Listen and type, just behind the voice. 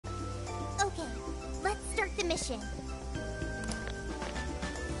the mission.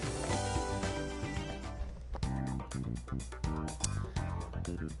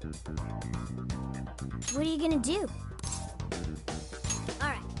 What are you gonna do?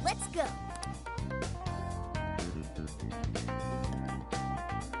 Alright, let's go.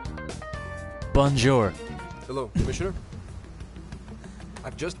 Bonjour. Hello, Commissioner.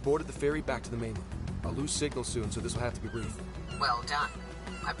 I've just boarded the ferry back to the mainland. I'll lose signal soon, so this will have to be brief. Well done.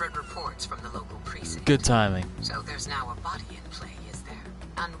 I've read reports from the local precinct. Good timing. So there's now a body in play, is there?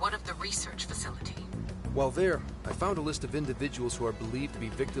 And what of the research facility? While there, I found a list of individuals who are believed to be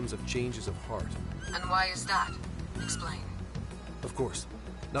victims of changes of heart. And why is that? Explain. Of course.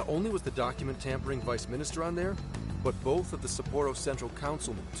 Not only was the document tampering vice minister on there, but both of the Sapporo Central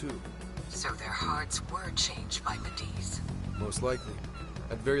Councilmen, too. So their hearts were changed by Mediz. Most likely.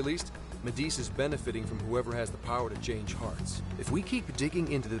 At the very least, Mediz is benefiting from whoever has the power to change hearts. If we keep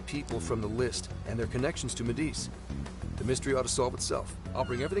digging into the people from the list and their connections to Mediz, the mystery ought to solve itself. I'll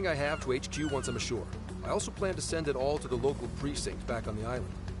bring everything I have to HQ once I'm ashore. I also plan to send it all to the local precinct back on the island.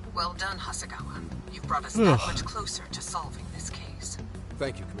 Well done, Hasegawa. You've brought us that much closer to solving this case.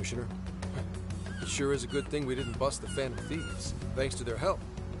 Thank you, Commissioner. It sure is a good thing we didn't bust the Phantom Thieves. Thanks to their help,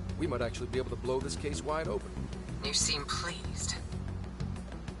 we might actually be able to blow this case wide open. You seem pleased.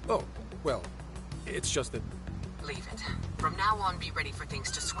 Oh, well, it's just that... Leave it. From now on, be ready for things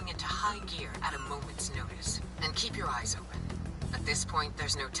to swing into high gear at a moment's notice. And keep your eyes open. At this point,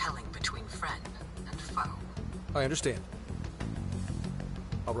 there's no telling between friend and foe. I understand.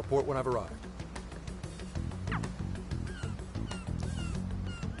 I'll report when I've arrived.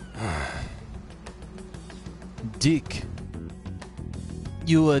 Dick.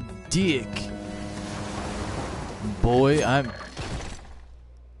 You a dick. Boy,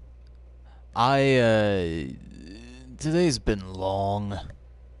 today's been long.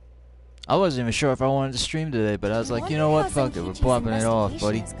 I wasn't even sure if I wanted to stream today, but I was like, you know what, fuck it, we're popping it off,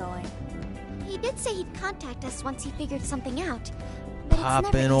 buddy. He did say he'd contact us once he figured something out. But Popping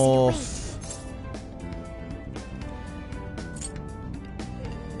it's never off. easy to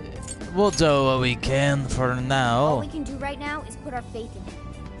wait. We'll do what we can for All now. we can do right now is put our faith in him.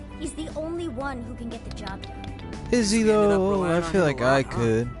 He's the only one who can get the job done. Is he ended up though? relying I on feel you like a lot, I huh?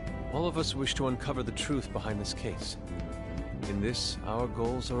 could. All of us wish to uncover the truth behind this case. In this, our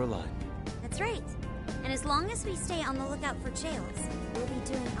goals are aligned. That's right. And as long as we stay on the lookout for jails, we'll be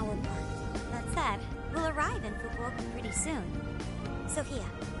doing our part. That said, we'll arrive in Fukuoka pretty soon. Sophia.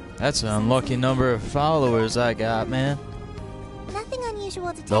 That's an unlucky number of followers I got, man. Nothing unusual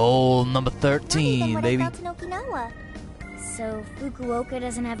to The tell you. old number Not even 13, what baby. I felt in Okinawa. So Fukuoka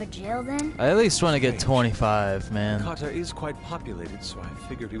doesn't have a jail then? I at least want to get 25, man. Kata is quite populated, so I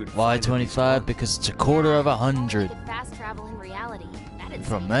figured we would Why find at least 25? one. Because it's a quarter of 100. Fast travel in reality. That'd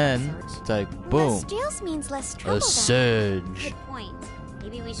From save men, research. it's like, boom. Less jails means less trouble. A then. surge. Good point.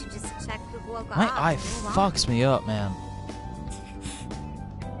 Maybe we should just check Fukuoka My off eye and move on. fucks me up, man.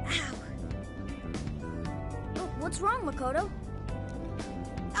 Ow. Oh, what's wrong, Makoto?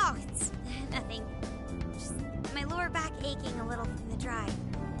 Oh, it's nothing. Just my lower back aching a little from the drive.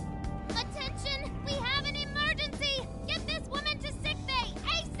 Attention! We have an emergency! Get this woman to sickbay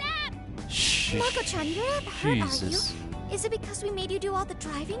ASAP! Shh. Mako-chan, you're not hurt, Jesus. are you? Is it because we made you do all the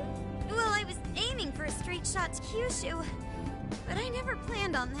driving? Well, I was aiming for a straight shot to Kyushu, but I never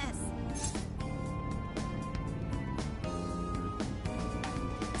planned on this.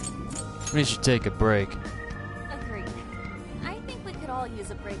 We should take a break. Agreed. I think we could all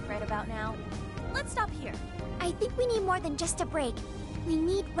use a break right about now. Let's stop here. I think we need more than just a break. We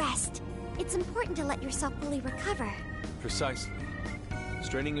need rest. It's important to let yourself fully recover. Precisely.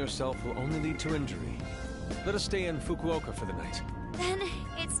 Straining yourself will only lead to injury. Let us stay in Fukuoka for the night. Then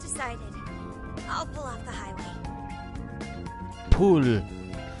it's decided. I'll pull off the highway. Pool.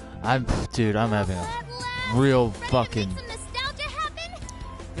 Dude, I'm having a real fucking Some nostalgia happen?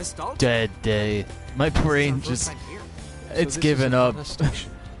 Nostalgia? dead day. My brain It's our first just, time here. So it's this given is up. Akata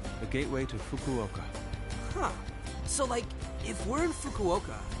Station, the gateway to Fukuoka. Huh. So, like, if we're in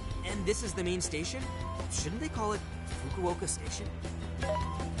Fukuoka, and this is the main station, shouldn't they call it Fukuoka Station?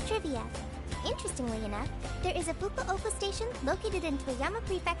 Trivia. Interestingly enough, there is a Fukuoka station located in Toyama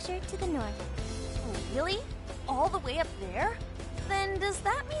Prefecture to the north. Really? All the way up there? Then does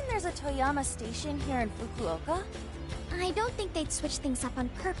that mean there's a Toyama station here in Fukuoka? I don't think they'd switch things up on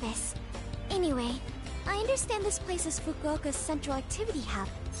purpose. Anyway, I understand this place is Fukuoka's central activity hub.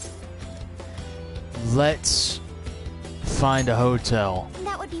 Let's find a hotel.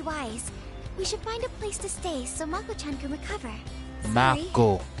 That would be wise. We should find a place to stay so Mako-chan can recover.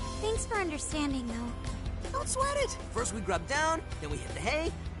 Mako. Thanks for understanding, though. Don't sweat it. First we grub down, then we hit the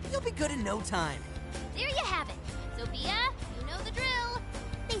hay. You'll be good in no time. there you have it. Sophia, you know the drill.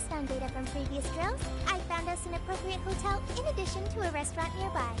 Based on data from previous drills, I found us an appropriate hotel in addition to a restaurant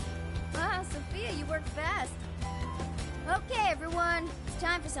nearby. Wow, Sophia, you work fast. Okay, everyone, it's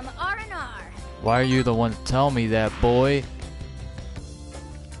time for some R&R. Why are you the one to tell me that, boy?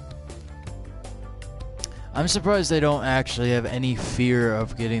 I'm surprised they don't actually have any fear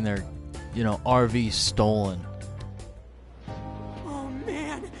of getting their, you know, RV stolen. Oh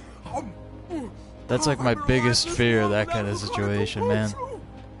man. That's like my biggest fear, that kind of situation, man.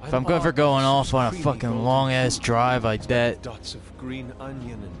 If I'm ever going off on a fucking long-ass drive like that. Dots of green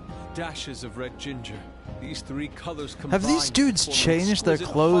onion and dashes of red ginger. These three colors combined. Have these dudes changed their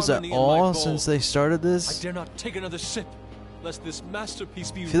clothes at all since they started this? I dare not take another sip, lest this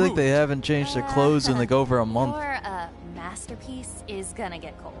masterpiece be I feel like they haven't changed their clothes in like over a month. Your masterpiece is gonna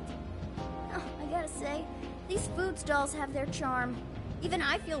get cold. Oh, I gotta say, these food stalls have their charm. Even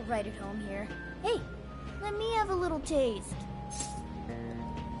I feel right at home here. Hey, let me have a little taste.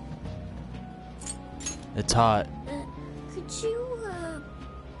 It's hot. Could you,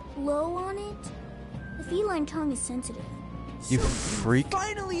 blow on it? The feline tongue is sensitive. You freak.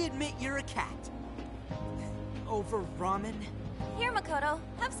 Finally admit you're a cat. Over ramen? Here, Makoto,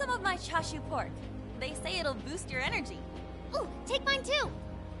 have some of my chashu pork. They say it'll boost your energy. Ooh, take mine too.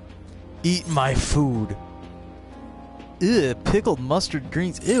 Eat my food. Ew, pickled mustard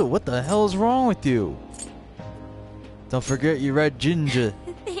greens. Ew, what the hell is wrong with you? Don't forget your red ginger.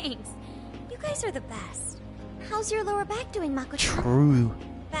 Thanks. You guys are the best. How's your lower back doing, Mako-chan? True.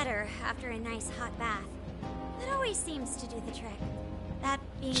 Better after a nice hot bath. That always seems to do the trick. That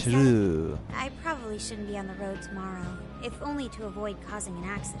being True. said, I probably shouldn't be on the road tomorrow, if only to avoid causing an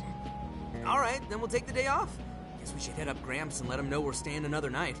accident. Alright, then we'll take the day off. Guess we should hit up Gramps and let him know we're staying another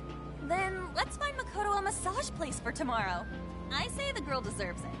night. Then let's find Makoto a massage place for tomorrow. I say the girl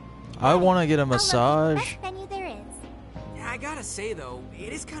deserves it. I want to get a I'll locate massage. the best venue there is. Yeah, I gotta say though,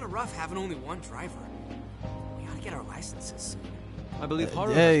 it is kind of rough having only one driver. We gotta get our licenses. I believe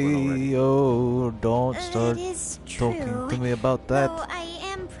Haru Hey, has one already. yo, don't start It is true. talking to me about that. Though I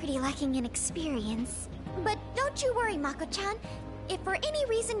am pretty lacking in experience. But don't you worry, Mako-chan. If for any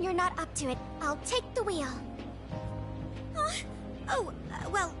reason you're not up to it, I'll take the wheel.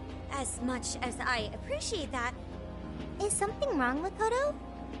 Well, as much as I appreciate that, Is something wrong, Makoto?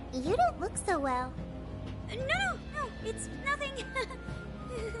 You don't look so well. no, it's nothing.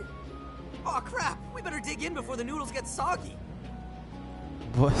 Oh crap, we better dig in before the noodles get soggy.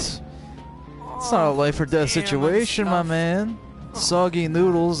 What? It's not a life or death damn, I'm situation, my stuffed. man. Soggy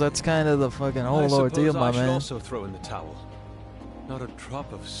noodles, that's kind of the fucking I whole suppose ordeal, my I should man. also throw in the towel. Not a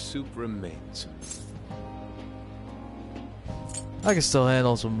drop of soup remains. I can still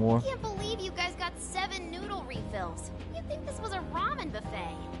handle some more. Can't believe you guys got 7 noodle refills. You'd think this was a ramen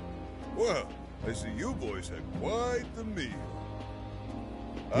buffet. Well, I see you boys had quite the meal.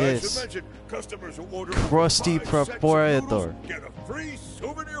 I Yes. should mention, customers who order Crusty 5 sets of proprietor. noodles get a free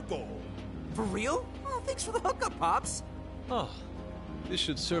souvenir bowl. For real? Oh, thanks for the hookup, Pops. Oh, this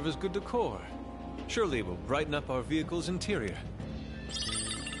should serve as good decor. Surely it will brighten up our vehicle's interior.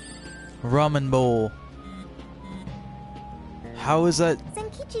 Ramen bowl. How is that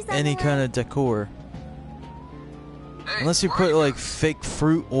Senkichi's on any the kind way. of decor? Hey, Unless you where are put like guys? fake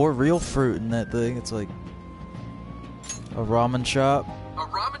fruit or real fruit in that thing, it's like a ramen shop. A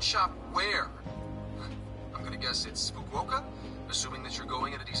ramen shop where? I'm gonna guess it's Fukuoka, assuming that you're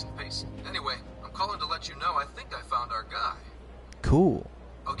going at a decent pace. Anyway, I'm calling to let you know I think I found our guy. Cool.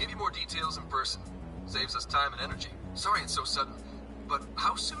 I'll give you more details in person. Saves us time and energy. Sorry it's so sudden, but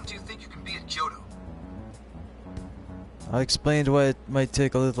how soon do you think you can be at Kyoto? I explained why it might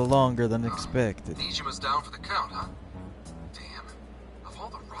take a little longer than expected. Nijima's down for the count, huh? Damn. Of all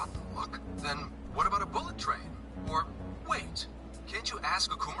the rotten luck. Then what about a bullet train? Or, wait, can't you ask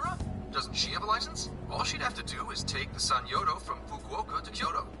Okumura? Doesn't she have a license? All she'd have to do is take the Sanyodo from Fukuoka to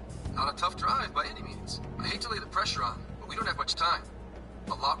Kyoto. Not a tough drive by any means. I hate to lay the pressure on, but we don't have much time.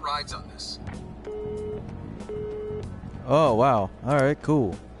 A lot rides on this. Oh, wow. Alright,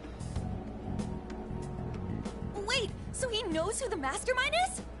 cool. Wait, so he knows who the mastermind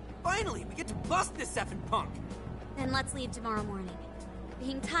is? Finally, we get to bust this effing punk. Then let's leave tomorrow morning.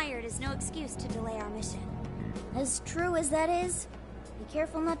 Being tired is no excuse to delay our mission. As true as that is, be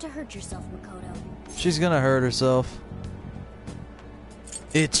careful not to hurt yourself, Makoto. She's gonna hurt herself.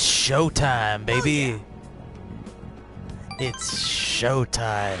 It's showtime, baby. It's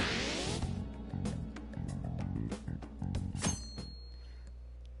showtime.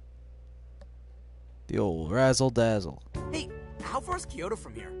 The old razzle dazzle. Hey, how far is Kyoto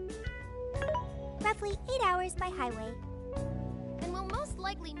from here? Roughly 8 hours by highway. And we'll most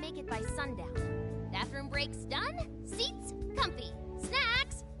likely make it by sundown. Bathroom breaks done. Seats comfy.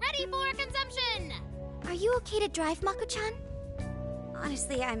 Snacks ready for consumption. Are you okay to drive, Mako-chan?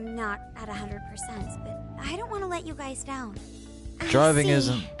 Honestly, I'm not at 100%, but I don't want to let you guys down. Driving see.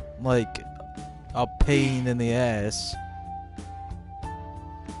 isn't like a pain in the ass.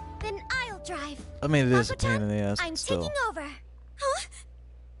 Then I'll drive. I mean, it is a pain Mako-chan, in the ass, I'm but still. taking over. Huh?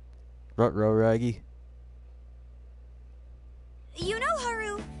 Ruh-roh, Raggy. You know,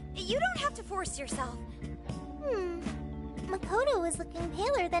 Haru, you don't have to force yourself. Makoto is looking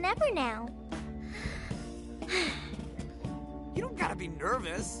paler than ever now. You don't gotta be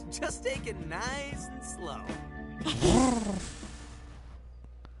nervous. Just take it nice and slow.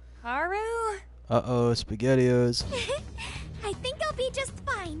 Haru? Uh-oh, SpaghettiOs. I think I'll be just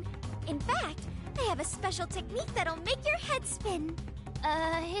fine. In fact, I have a special technique that'll make your head spin.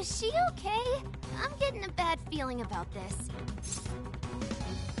 Is she okay? I'm getting a bad feeling about this.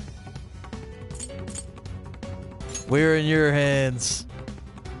 We're in your hands.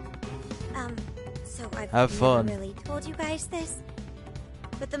 So I've Have fun. never really told you guys this,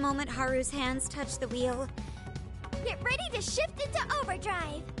 but the moment Haru's hands touch the wheel, Get ready to shift into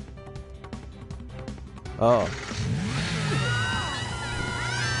overdrive. Oh.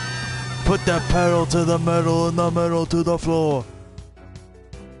 Put that pedal to the metal and the metal to the floor.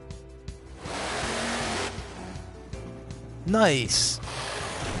 Nice.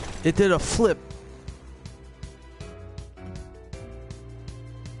 It did a flip.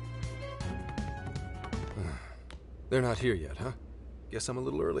 They're not here yet, huh? Guess I'm a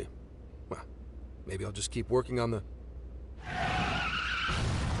little early. Well, maybe I'll just keep working on the...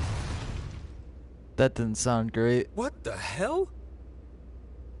 That didn't sound great. What the hell?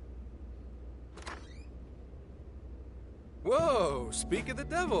 Whoa, speak of the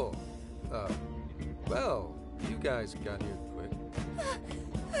devil. Well, you guys got here quick.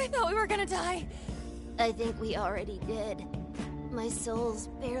 I thought we were gonna die. I think we already did. My soul's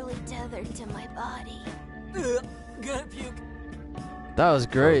barely tethered to my body. Gonna puke. That was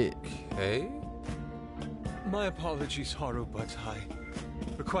great. Okay. My apologies, Haru, but I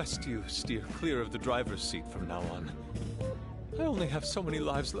request you steer clear of the driver's seat from now on. I only have so many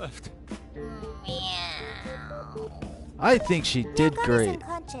lives left. I think she did Nagana's great.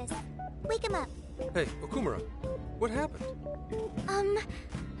 unconscious. Wake him up. Hey, Okumura, what happened?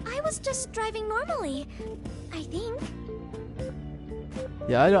 I was just driving normally. I think.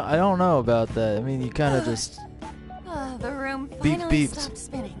 Yeah, I don't know about that. I mean, you kind of just The room Beep, finally beeped. stopped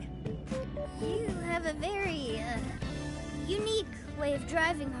spinning. You have a very, unique way of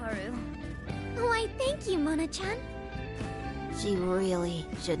driving, Haru. Why, thank you, Mona-chan. She really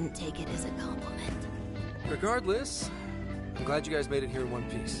shouldn't take it as a compliment. Regardless, I'm glad you guys made it here in one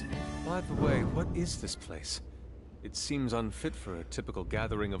piece. By the way, what is this place? It seems unfit for a typical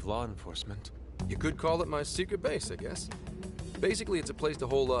gathering of law enforcement. You could call it my secret base, I guess. Basically, it's a place to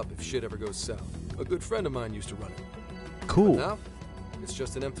hole up if shit ever goes south. A good friend of mine used to run it. cool. Now, it's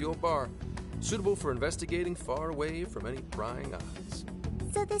just an empty old bar, suitable for investigating far away from any prying eyes.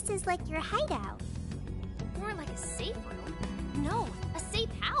 So this is like your hideout. More like a safe room. No, a safe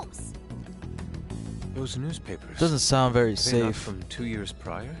house. Those newspapers. Doesn't sound very Are they not safe. from 2 years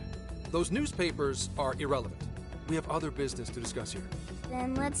prior? Those newspapers are irrelevant. We have other business to discuss here.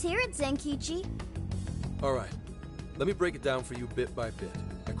 Then let's hear it, Zenkichi. All right, let me break it down for you bit by bit.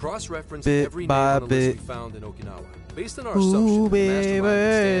 I cross-referenced Bit every name by on the list we bit. found in Okinawa. Based on our Ooh, assumption that the mastermind would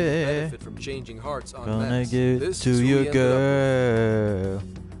stand to baby. benefit from changing hearts en Gonna masse, get this to is who we your ended up with. girl.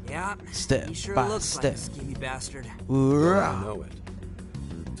 Yeah, Step he sure by looks step. like a schemy bastard. I Ooh-rah. know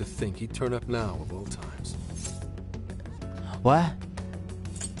it. To think he'd turn up now of all times. What?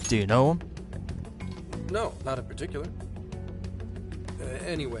 Do you know him? No, not in particular.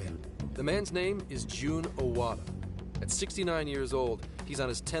 Anyway, the man's name is Jun Owada. At 69 years old, he's on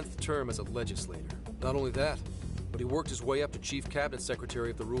his 10th term as a legislator. Not only that, but he worked his way up to chief cabinet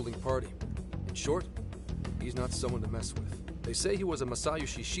secretary of the ruling party. In short, he's not someone to mess with. They say he was a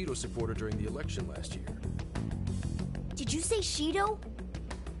Masayoshi Shido supporter during the election last year. Did you say Shido?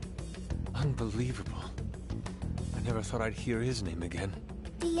 Unbelievable. I never thought I'd hear his name again.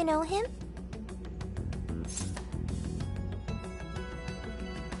 Do you know him?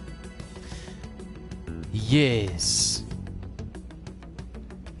 Yes.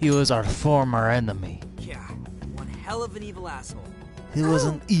 He was our former enemy. Yeah, one hell of an evil asshole. He was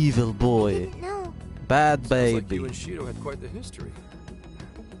an evil boy. No. Bad Sounds like baby. you and Shido had quite the history.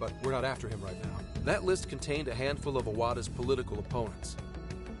 But we're not after him right now. That list contained a handful of Owada's political opponents.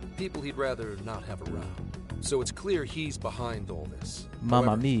 People he'd rather not have around. So it's clear he's behind all this. Mamma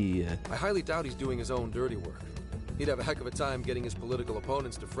However, mia. I highly doubt he's doing his own dirty work. He'd have a heck of a time getting his political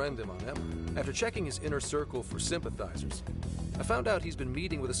opponents to friend him on Emma. After checking his inner circle for sympathizers, I found out he's been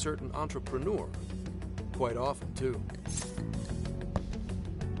meeting with a certain entrepreneur. Quite often, too.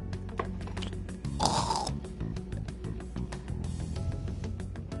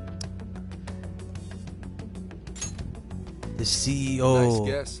 The CEO.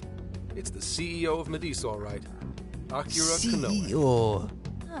 Nice guess. It's the CEO of Medice, all right. Akira Konoe. CEO.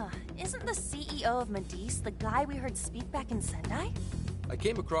 Isn't the CEO of Medice the guy we heard speak back in Sendai? I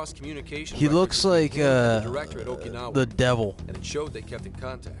came across communication. He looks like the director at Okinawa, the devil. And it showed they kept in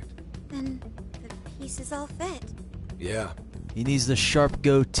contact. Then the pieces all fit. Yeah. He needs the sharp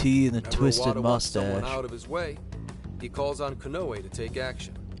goatee and the Whenever twisted Iwata wants mustache. someone out of his way, he calls on Konoe to take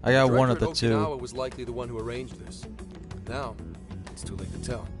action. I got one of the director at Okinawa two. was likely the one who arranged this. Now, it's too late to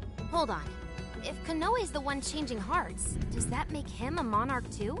tell. Hold on. If Konoe's the one changing hearts, does that make him a monarch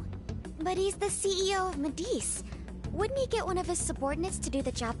too? But he's the CEO of Medice. Wouldn't he get one of his subordinates to do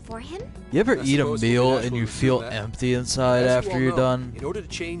the job for him? You ever I eat a suppose meal it's and you natural to feel do that. empty inside As you after all you're know, done? In order to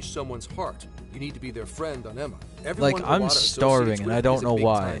change someone's heart, you need to be their friend on Emma. Everyone Like, I'm Iwata starving associates and I with don't is a know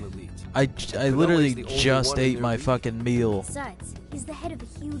why. big-time elite. I Konoe's literally the only just one in ate their my league. fucking meal. Besides, he's the head of a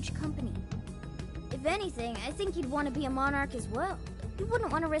huge company. If anything, I think he'd want to be a monarch as well. He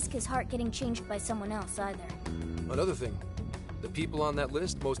wouldn't want to risk his heart getting changed by someone else either. Another thing, the people on that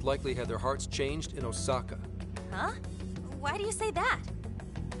list most likely had their hearts changed in Osaka. Huh? Why do you say that?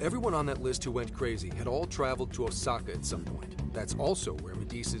 Everyone on that list who went crazy had all traveled to Osaka at some point. That's also where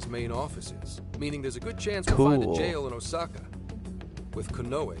Medice's main office is, meaning there's a good chance we'll find a Cool. jail in Osaka, with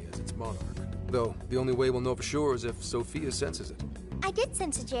Konoe as its monarch. Though, the only way we'll know for sure is if Sophia senses it. I did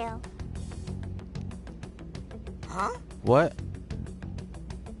sense a jail. Huh? What?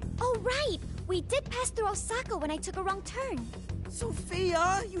 Oh, right! We did pass through Osaka when I took a wrong turn.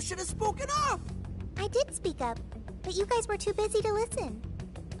 Sophia, you should have spoken up! I did speak up, but you guys were too busy to listen.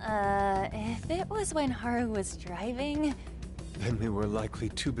 If it was when Haru was driving... Then we were likely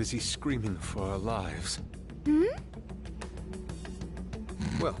too busy screaming for our lives.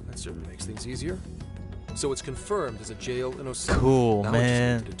 Well, that certainly makes things easier. So it's confirmed as a jail in Osaka. Cool, now man. We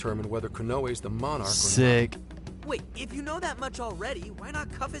just need to determine whether Konoe's the monarch or Sick. Wait, if you know that much already, why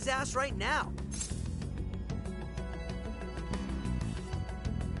not cuff his ass right now?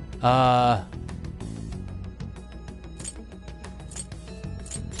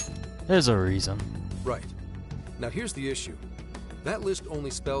 There's a reason. not. Right. Now here's the issue. That list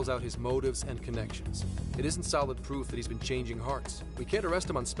only spells out his motives and connections. It isn't solid proof that he's been changing hearts. We can't arrest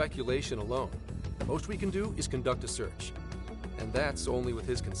him on speculation alone. The most we can do is conduct a search. And that's only with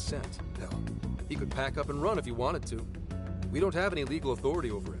his consent. Hell, he could pack up and run if he wanted to. We don't have any legal authority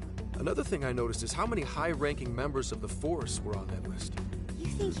over him. Another thing I noticed is how many high-ranking members of the Force were on that list. You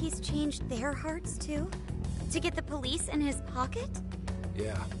think he's changed their hearts too? To get the police in his pocket?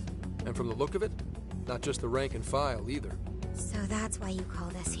 Yeah. And from the look of it, not just the rank and file either. So that's why you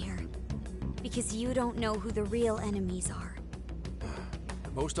called us here. Because you don't know who the real enemies are.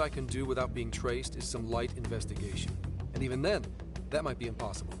 The most I can do without being traced is some light investigation. And even then, that might be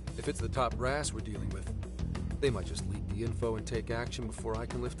impossible. If it's the top brass we're dealing with, they might just leak the info and take action before I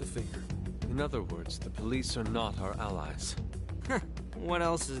can lift a finger. In other words, the police are not our allies. What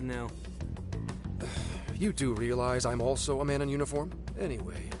else is new? You do realize I'm also a man in uniform?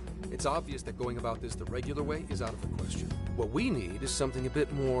 Anyway, it's obvious that going about this the regular way is out of the question. What we need is something a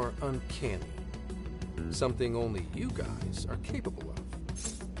bit more uncanny. Something only you guys are capable of.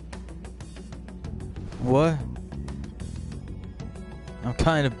 What? I'm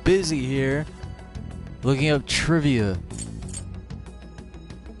kind of busy here, looking up trivia.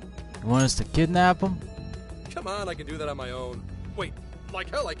 You want us to kidnap him? Come on, I can do that on my own. Wait, like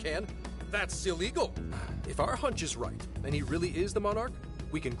hell I can. That's illegal. If our hunch is right, and he really is the monarch,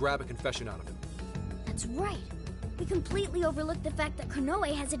 we can grab a confession out of him. That's right. We completely overlooked the fact that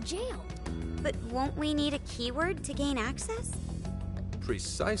Konoe has a jail. But won't we need a keyword to gain access?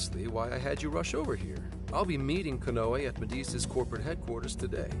 Precisely why I had you rush over here. I'll be meeting Konoe at Medice's corporate headquarters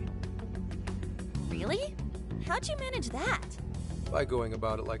today. Really? How'd you manage that? By going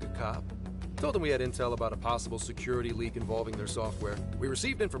about it like a cop. Told them we had intel about a possible security leak involving their software. We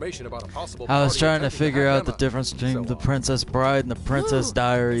received information about a possible I was party trying to attempting figure hack out the Emma, difference between so The on. Princess Bride and The Princess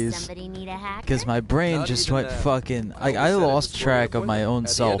Diaries. Somebody need a hacker? Because my brain Not just even went that. fucking... I I only lost set it to track spoil of my the own At the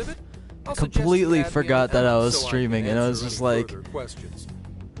end self. of it, I'll I suggest you completely add me forgot on that I Emma was so streaming, can and I was answer just any like... further questions.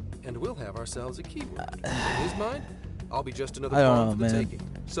 And we'll have ourselves a keyword. In his mind, I'll be just another I don't pawn know, for the man. taking.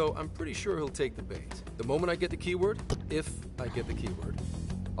 So I'm pretty sure he'll take the bait. The moment I get the keyword, if I get the keyword,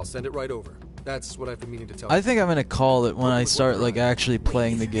 I'll send it right over. That's what I've been meaning to tell you. I think I'm gonna call it when I start like actually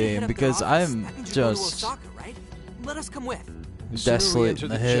playing the If you're gonna head game up their because office, I'm that means you're going to just Osaka, right? let us come with. The sooner we Desolate enter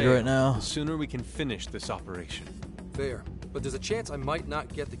in the the head jail, right now. the sooner we can finish this operation. Fair, but there's a chance I might not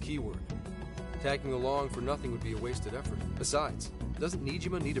get the keyword. Tagging along for nothing would be a wasted effort. Besides, doesn't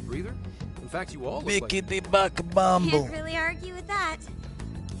Nijima need a breather? In fact, you all look like... Can't really argue with that.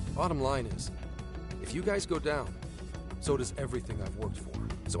 Bottom line is, if you guys go down, so does everything I've worked for.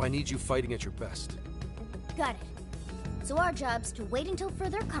 So I need you fighting at your best. Got it. So our job's to wait until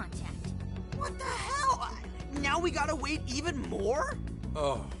further contact. What the hell? Now we gotta wait even more?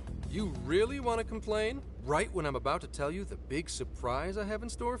 Oh, you really want to complain? Right when I'm about to tell you the big surprise I have in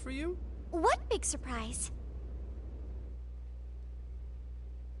store for you? What big surprise?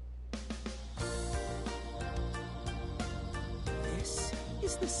 This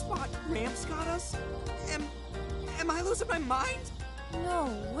is the spot Gramps got us? Am I losing my mind? No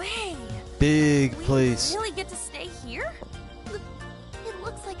way. Big We place. really get to stay here? It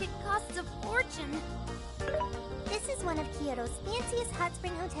looks like it costs a fortune. This is one of Kyoto's fanciest hot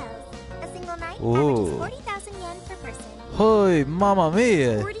spring hotels. A single night Ooh. averages 40,000 yen per person. Hoy, mamma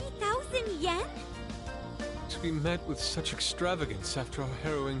mia. 40,000 yen? To be met with such extravagance after our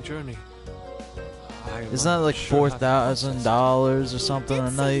harrowing journey. Isn't that like $4,000 or something a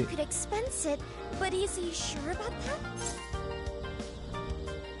Did say you night? could expense it, but is he sure about that?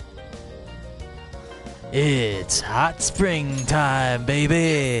 It's hot spring time,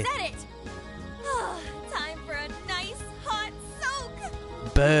 baby. Said it! Time for a nice hot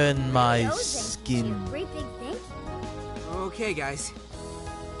soak! Burn my Those skin. and a great big thank you. Okay, guys.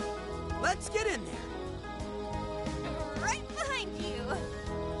 Let's get in there. Right behind you!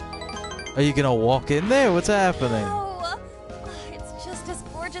 Are you gonna walk in there? What's happening? Oh, it's just as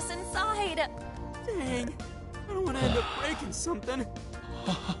gorgeous inside. Dang. I don't want to end up breaking something.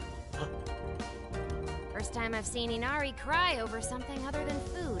 First time I've seen Inari cry over something other than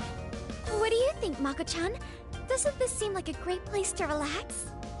food. What do you think, Mako-chan? Doesn't this seem like a great place to relax?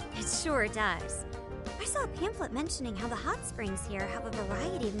 It sure does. I saw a pamphlet mentioning how the hot springs here have a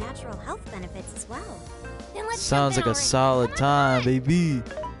variety of natural health benefits as well. Then let's Sounds jump like in a solid time, baby.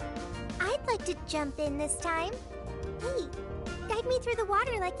 I'd like to jump in this time. Hey, guide me through the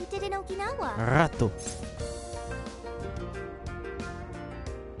water like you did in Okinawa. Rato.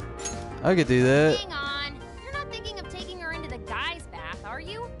 I could do that. Hang on. You're not thinking of taking her into the guy's bath, are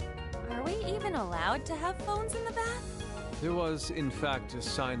you? Are we even allowed to have phones in the bath? There was, in fact, a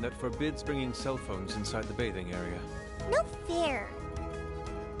sign that forbids bringing cell phones inside the bathing area. No fair.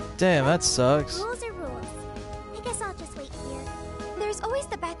 Damn, that sucks. Rules are rules. I guess I'll just wait here. There's always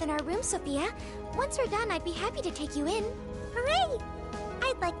the bath in our room, Sophia. Once we're done, I'd be happy to take you in. Hooray!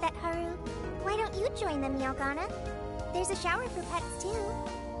 I'd like that, Haru. Why don't you join them, Yelgana? There's a shower for pets, too.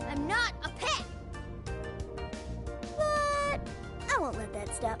 I'm not a pet! But I won't let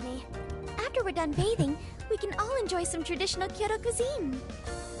that stop me. After we're done bathing, we can all enjoy some traditional Kyoto cuisine.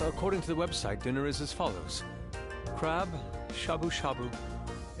 According to the website, dinner is as follows. Crab, shabu-shabu,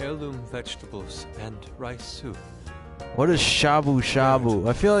 heirloom vegetables, and rice soup. What is shabu shabu?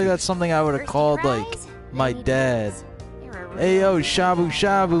 I feel like that's something I would have First called fries, like then my you dad. dance. You're a Hey yo, real shabu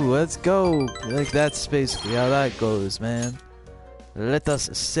douchebag. shabu, let's go. Like that's basically how that goes, man. Let us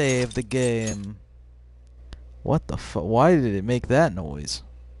save the game. What the fuck? Why did it make that noise?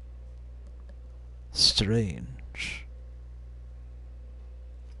 Strange.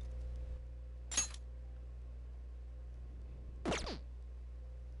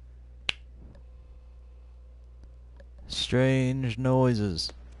 Strange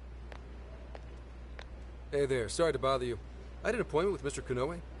noises. Hey there, sorry to bother you. I had an appointment with Mr.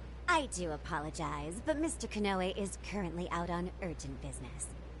 Konoe. I do apologize, but Mr. Konoe is currently out on urgent business.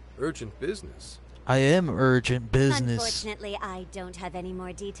 Urgent business. I am urgent business. Unfortunately, I don't have any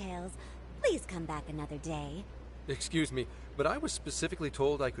more details. Please come back another day. Excuse me, but I was specifically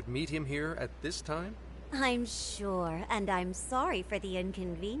told I could meet him here at this time? I'm sure, and I'm sorry for the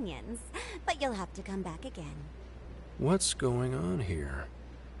inconvenience, but you'll have to come back again. What's going on here?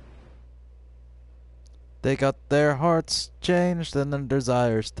 They got their hearts changed and their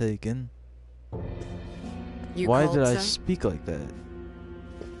desires taken. You Why called, did I sir? speak like that?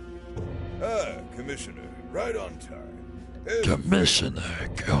 Ah, Commissioner, right on time. Commissioner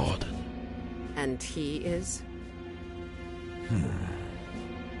Gordon. And he is?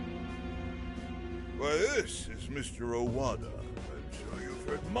 Why, this is Mr. Owada. I'm sure you've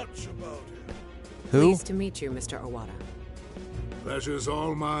heard much about him. Who? Pleased to meet you, Mr. Owada. Pleasure's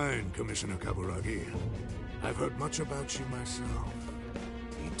all mine, Commissioner Kaburagi. I've heard much about you myself.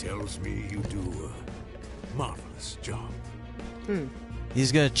 He tells me you do a marvelous job.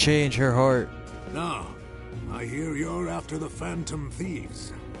 He's gonna change her heart. Now, I hear you're after the Phantom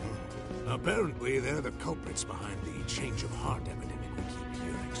Thieves. Apparently, they're the culprits behind the change of heart epidemic we keep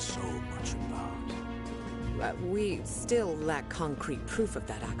hearing so much about. We still lack concrete proof of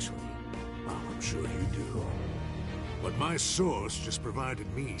that, actually. Oh, I'm sure you do. But my source just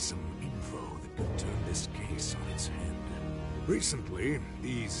provided me some info that could turn this case on its head. Recently,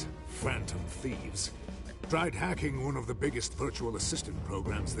 these Phantom Thieves tried hacking one of the biggest virtual assistant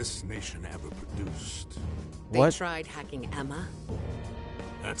programs this nation ever produced. They tried hacking Emma?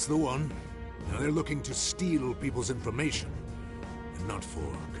 That's the one. Now they're looking to steal people's information, and not for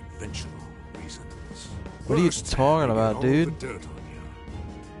conventional reasons. What are you First, talking they get about, all dude? the dirt on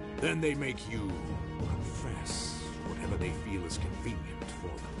you. Then they make you confess whatever they feel is convenient for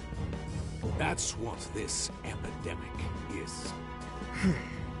them. That's what this epidemic is.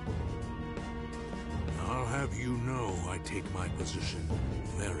 I'll have you know I take my position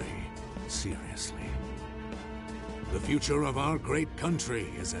very seriously. The future of our great country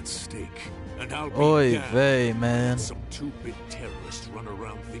is at stake, and I'll be Oy damned vey, man. if some two-bit terrorists run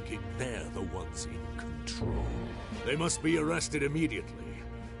around thinking they're the ones in control. They must be arrested immediately,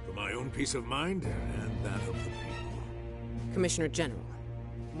 for my own peace of mind and that of the people. Commissioner General,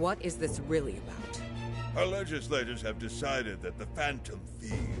 what is this really about? Our legislators have decided that the Phantom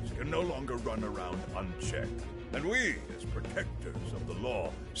Thieves can no longer run around unchecked. And we, as protectors of the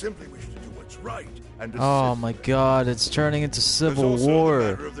law, simply wish to do what's right and Oh my god, it's turning into Civil There's also the War.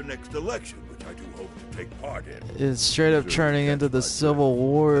 matter of the next election, which I do hope to take part in. It's straight up turning into the Civil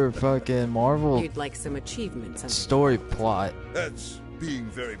War fucking Marvel You'd like some achievements under story plot. That's being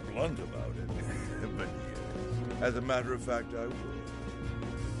very blunt about it. But yes, as a matter of fact, I will.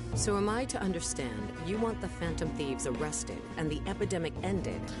 So am I to understand you want the Phantom Thieves arrested and the epidemic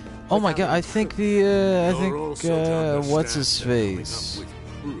ended? Oh my god, I think what's his face?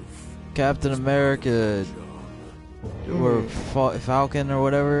 Captain America or Falcon or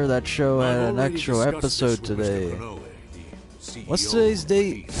whatever, that show had an extra episode today. What's today's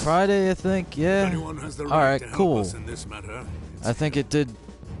date? Friday, I think. Yeah. Alright, cool. I think it did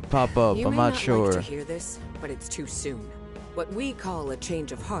pop up. You I'm may not not sure. like to hear this, but it's too soon. What we call a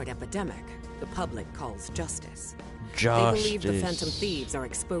change of heart epidemic, the public calls justice. They believe the Phantom Thieves are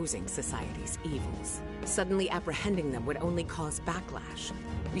exposing society's evils. Suddenly apprehending them would only cause backlash.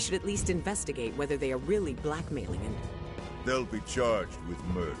 We should at least investigate whether they are really blackmailing and... They'll be charged with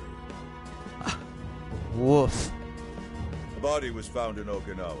murder. Woof. A body was found in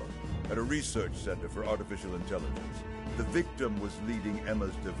Okinawa, at a research center for artificial intelligence. The victim was leading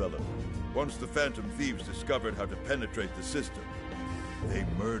Emma's development. Once the Phantom Thieves discovered how to penetrate the system, they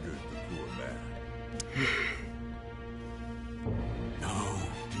murdered the poor man. No,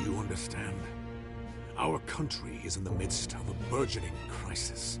 do you understand? Our country is in the midst of a burgeoning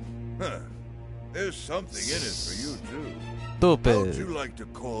crisis. Huh. There's something in it for you, too. Stupid. How'd you like to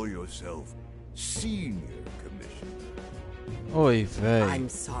call yourself Senior Commissioner? Oy vey. I'm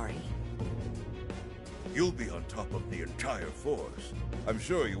sorry. You'll be on top of the entire force. I'm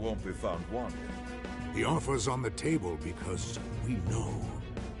sure you won't be found wanting. The offer's on the table because we know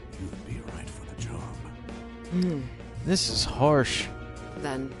you'd be right for the job. This is harsh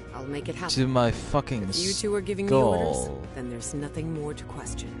Then I'll make it happen. to my fucking If you two are giving me skull. orders, then there's nothing more to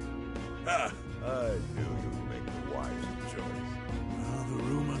question. Ah, I knew you'd make the wise choice. Well, the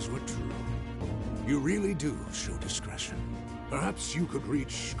rumors were true. You really do show discretion. Perhaps you could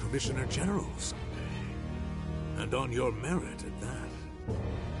reach Commissioner General someday. And on your merit at that.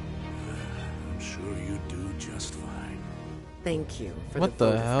 I'm sure you do just fine. Thank you for What the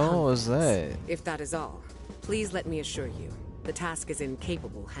the vote of hell was confidence. that? If that is all, please let me assure you, the task is in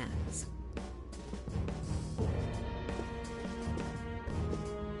capable hands.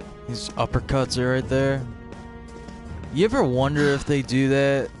 These uppercuts are right there. You ever wonder if they do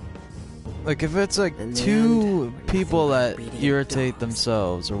that? Like if it's like In the two end, people that nothing but irritate dogs,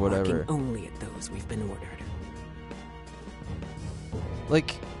 themselves or whatever. barking only at those we've been ordered.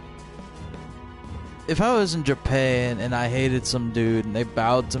 Like if I was in Japan and I hated some dude and they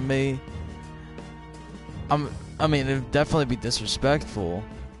bowed to me, I mean it'd definitely be disrespectful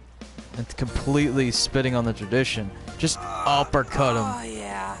and completely spitting on the tradition. Just uppercut him. Oh,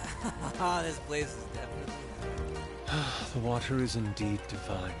 yeah. This place is definitely... The water is indeed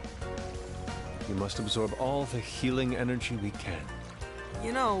divine. We must absorb all the healing energy we can.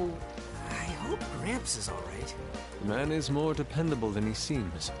 You know, I hope Gramps is all right. The man is more dependable than he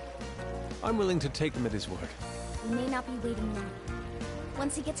seems. I'm willing to take him at his word. We may not be waiting long.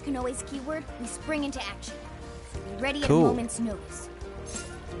 Once he gets Konoe's keyword, we spring into action. So be ready Cool. at a moment's notice.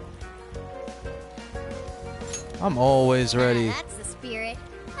 I'm always ready. That's the spirit.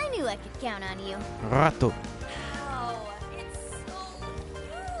 I knew I could count on you. Rato. Wow, it's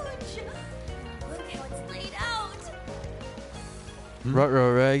so huge!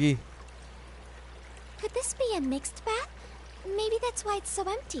 Ruh-roh, Raggy. Could this be a mixed bath? Maybe that's why it's so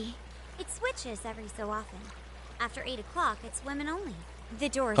empty. It switches every so often. After 8 o'clock, it's women only. The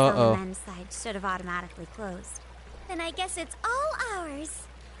doors on the men's side should have automatically closed. Then I guess it's all ours.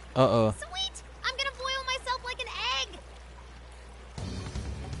 Uh-oh. Sweet! I'm gonna boil myself like an egg!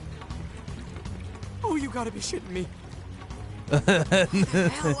 Oh, you gotta be shitting me. What the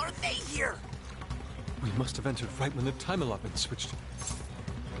hell are they here? We must have entered right when the time allotment switched.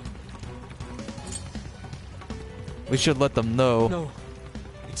 We should let them know. No,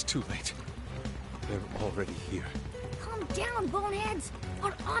 it's too late. They're already here. Calm down, boneheads.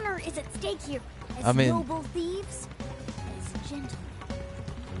 Our honor is at stake here. As noble thieves, as gentlemen.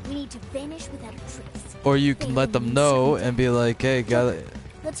 We need to vanish without a trace. Or you can let them know and be like, hey, got it.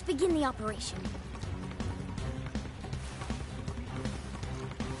 Let's begin the operation.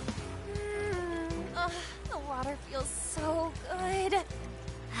 The water feels so good.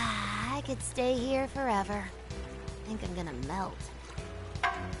 I could stay here forever. I think I'm gonna melt.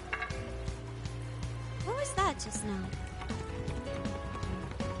 What was that just now?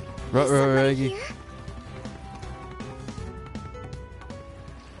 Ruh-roh, Raggy.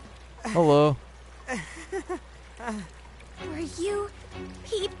 Hello. Were you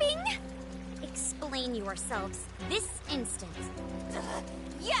peeping? Explain yourselves this instant.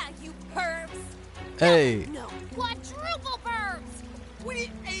 Yeah, you pervs. Hey. No, quadruple pervs.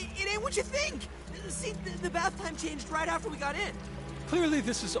 Wait, it ain't what you think. See, the bath time changed right after we got in. Clearly,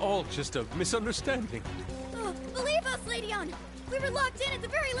 this is all just a misunderstanding. Believe us, Leydon. We were locked in at the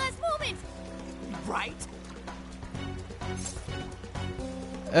very last moment. Right?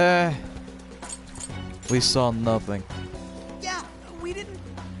 We saw nothing. Yeah, we didn't.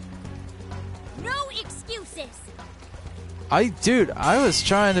 No excuses. Dude, I was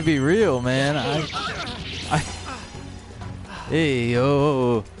trying to be real, man. Hey,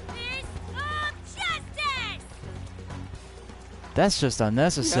 yo. That's just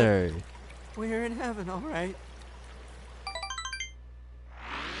unnecessary. Yep. We're in heaven, all right.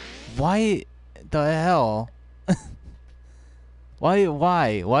 Why the hell? Why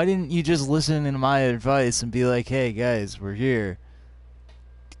didn't you just listen to my advice and be like, hey guys, we're here.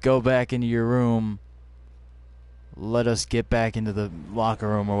 Go back into your room. Let us get back into the locker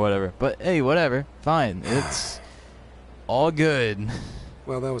room or whatever. But hey, whatever. Fine. It's all good.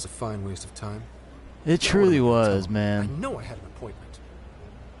 Well, that was a fine waste of time. It truly was, man. I know I had an appointment.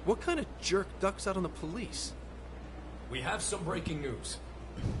 What kind of jerk ducks out on the police? We have some breaking news.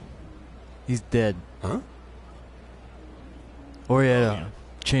 He's dead. Huh? Or he had a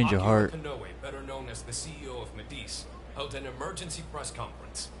change of heart. Konoe, better known as the CEO of Medice, held an emergency press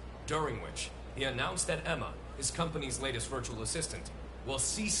conference, during which he announced that Emma, his company's latest virtual assistant, will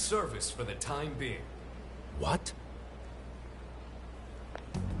cease service for the time being. What?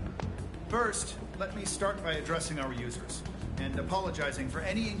 First, let me start by addressing our users, and apologizing for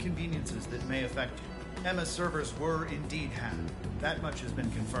any inconveniences that may affect you. Emma's servers were indeed hacked. That much has been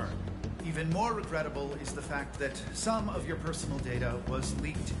confirmed. Even more regrettable is the fact that some of your personal data was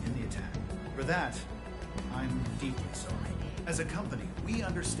leaked in the attack. For that, I'm deeply sorry. As a company, we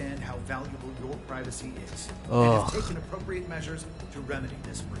understand how valuable your privacy is, and have taken appropriate measures to remedy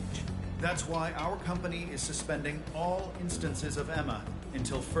this breach. That's why our company is suspending all instances of Emma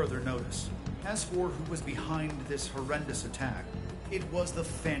until further notice. As for who was behind this horrendous attack, it was the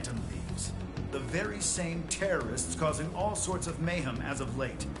Phantom Thieves, the very same terrorists causing all sorts of mayhem as of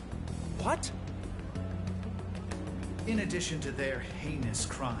late. What? In addition to their heinous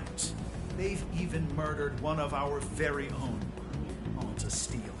crimes, they've even murdered one of our very own, all to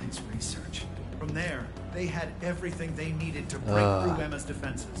steal his research. From there, they had everything they needed to break through Emma's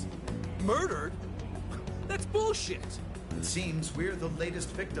defenses. Murdered? That's bullshit. It seems we're the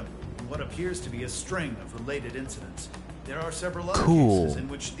latest victim in what appears to be a string of related incidents. There are several other cases in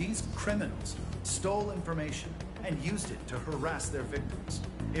which these criminals stole information and used it to harass their victims.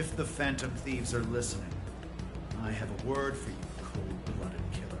 If the Phantom Thieves are listening, I have a word for you, cold-blooded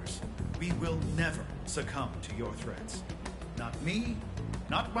killers. We will never succumb to your threats. Not me,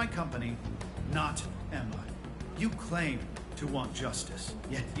 not my company, not Emma. You claim to want justice,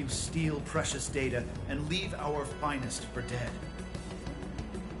 yet you steal precious data and leave our finest for dead.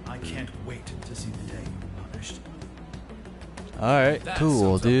 I can't wait to see the day you're punished. Alright,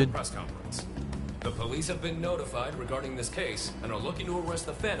 cool, dude. Press conference. The police have been notified regarding this case and are looking to arrest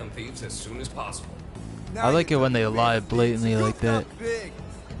the Phantom Thieves as soon as possible. I like it when they lie blatantly like that.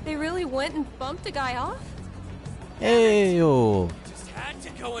 They really went and bumped a guy off? Hey, yo. Just had to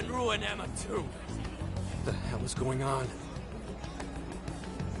go and ruin Emma too. What the hell is going on?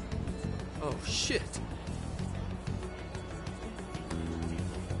 Oh shit.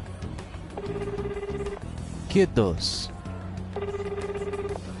 Kiddos.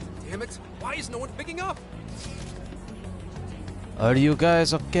 Damn it! Why is no one picking up? Are you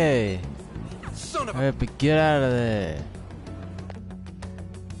guys okay? Son of a... Alright, but get out of there.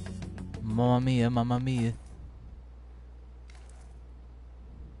 Mamma mia, mamma mia.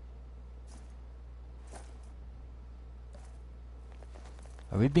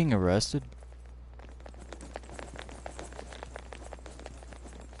 Are we being arrested?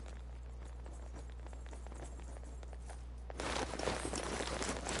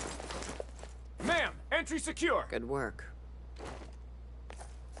 Ma'am, entry secure. Good work.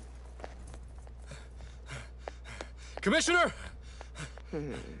 Commissioner!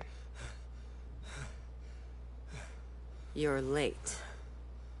 You're late.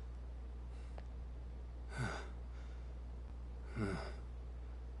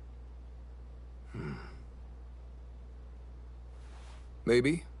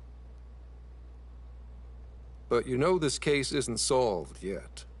 Maybe. But you know this case isn't solved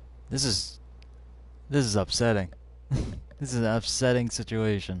yet. This is upsetting. This is an upsetting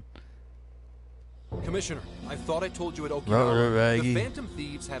situation. Commissioner, I thought I told you at Okinawa. The Raggy. Phantom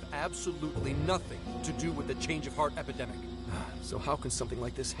Thieves have absolutely nothing to do with the change of heart epidemic. So how can something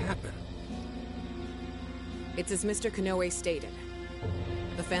like this happen? It's as Mr. Konoe stated.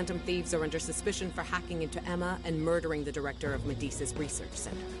 The Phantom Thieves are under suspicion for hacking into Emma and murdering the director of Medis's research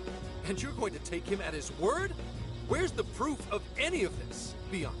center. And you're going to take him at his word? Where's the proof of any of this?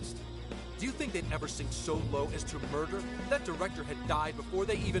 Be honest. Do you think they'd ever sink so low as to murder? That director had died before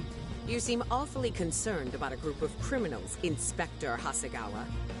they even... You seem awfully concerned about a group of criminals, Inspector Hasegawa.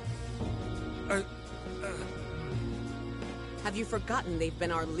 Have you forgotten they've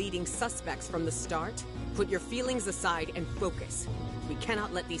been our leading suspects from the start? Put your feelings aside and focus. We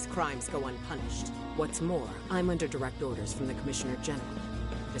cannot let these crimes go unpunished. What's more, I'm under direct orders from the Commissioner General.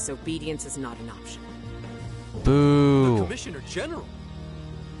 Disobedience is not an option. Boo! The Commissioner General?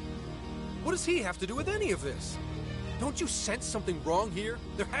 What does he have to do with any of this? Don't you sense something wrong here?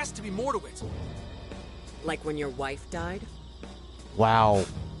 There has to be more to it. Like when your wife died? Wow.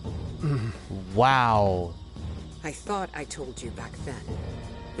 Wow. I thought I told you back then.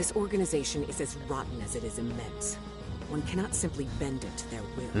 This organization is as rotten as it is immense. One cannot simply bend it to their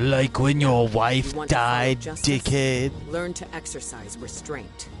will. Like when your wife You died, justice? dickhead. Learn to exercise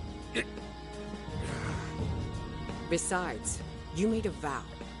restraint. Besides, you made a vow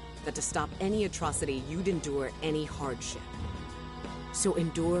that to stop any atrocity, you'd endure any hardship. So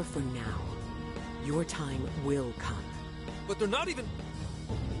endure for now. Your time will come. But they're not even...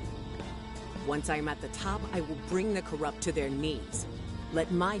 Once I'm at the top, I will bring the corrupt to their knees.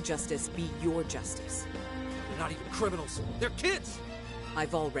 Let my justice be your justice. They're not even criminals. They're kids!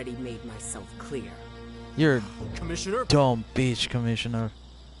 I've already made myself clear. You're Commissioner? dumb bitch, Commissioner.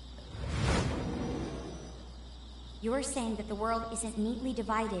 You're saying that the world isn't neatly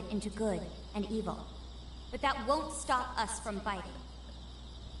divided into good and evil. But that won't stop us from fighting.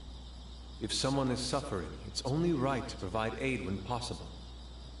 If someone is suffering, it's only right to provide aid when possible.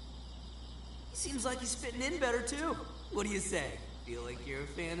 Seems like he's fitting in better too. What do you say? Feel like you're a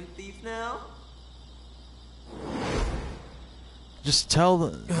Phantom Thief now? Just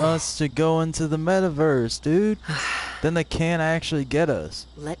tell us to go into the metaverse, dude. Then they can't actually get us.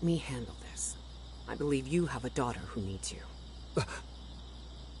 Let me handle this. I believe you have a daughter who needs you.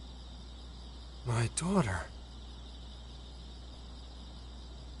 My daughter.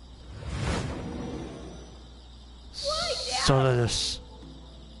 Why, Dad? So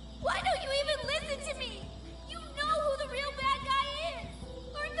Why don't you even listen to me? You know who the real bad guy is.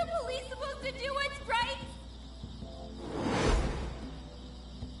 Aren't the police supposed to do what's right?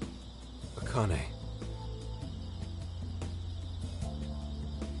 Akane.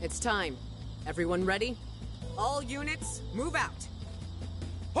 It's time. Everyone ready? All units, move out.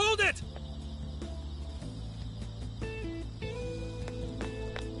 Hold it!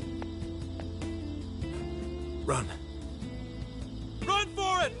 Run. Run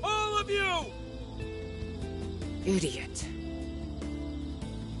for it! All of you! Idiot.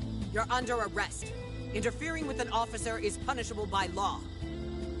 You're under arrest. Interfering with an officer is punishable by law.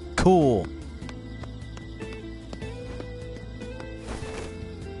 cool.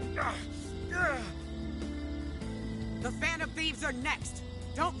 The Phantom Thieves are next.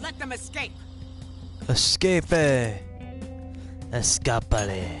 Don't let them escape. Escape.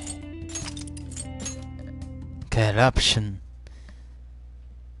 Escapare. Corruption.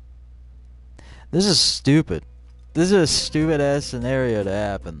 This is stupid. This is a stupid ass scenario to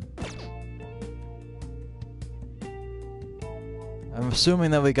happen. I'm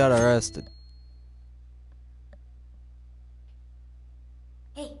assuming that we got arrested.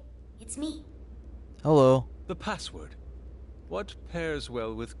 Hey, It's me. Hello. The password. What pairs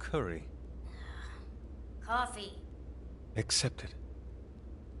well with curry? Coffee. Accepted.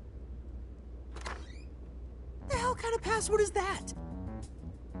 The hell kind of password is that?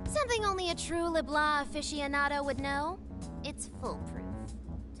 Something only a true LeBlanc aficionado would know. It's foolproof.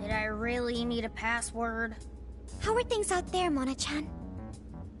 Did I really need a password? How are things out there, Mona-chan?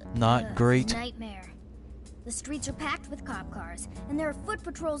 Not great. Nightmare. The streets are packed with cop cars, and there are foot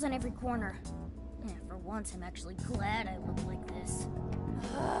patrols on every corner. For once, I'm actually glad I look like this.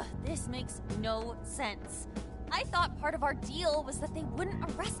 This makes no sense. I thought part of our deal was that they wouldn't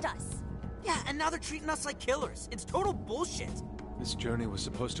arrest us. Yeah, and now they're treating us like killers. It's total bullshit. This journey was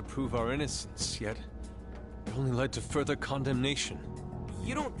supposed to prove our innocence, yet it only led to further condemnation.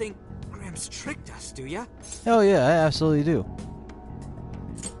 You don't think Gramps tricked us, do ya? Hell yeah, I absolutely do.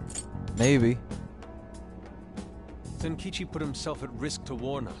 Maybe. Zenkichi put himself at risk to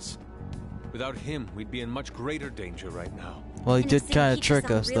warn us. Without him, we'd be in much greater danger right now. Well, he did kind of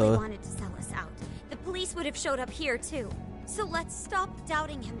trick us, really though. Wanted to sell us out. The police would have showed up here too. So let's stop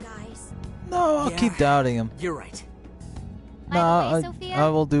doubting him, guys. No, I'll keep doubting him. You're right. No, I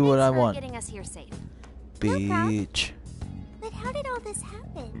will do what I want. Getting us here safe. Beach. But how did all this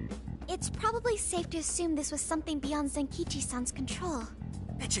happen? It's probably safe to assume this was something beyond Zenkichi-san's control.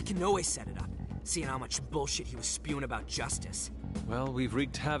 Betcha Konoe set it up, seeing how much bullshit he was spewing about justice. Well, we've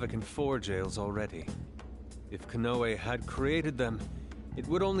wreaked havoc in 4 jails already. If Konoe had created them, it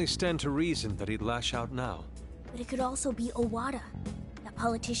would only stand to reason that he'd lash out now. But it could also be Owada, that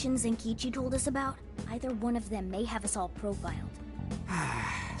politician Zenkichi told us about. Either one of them may have us all profiled.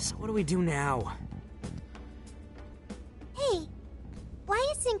 So what do we do now? Hey, why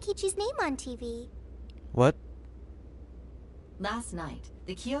is Zenkichi's name on TV? What? Last night,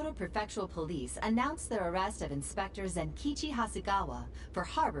 the Kyoto Prefectural Police announced their arrest of Inspector Zenkichi Hasegawa for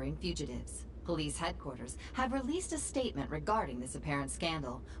harboring fugitives. Police headquarters have released a statement regarding this apparent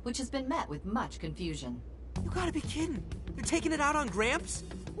scandal, which has been met with much confusion. You gotta be kidding. They're taking it out on Gramps?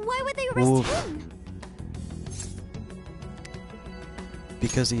 Why would they arrest him?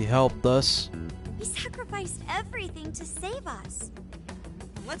 Because he helped us. He sacrificed everything to save us.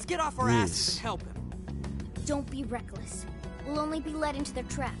 Let's get off our asses and help him. Don't be reckless. We'll only be led into their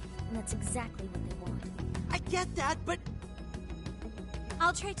trap, and that's exactly what they want. I get that, but...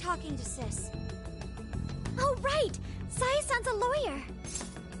 I'll try talking to Sis. Oh, right! Saya-san's a lawyer!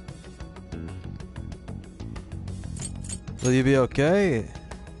 Will you be okay?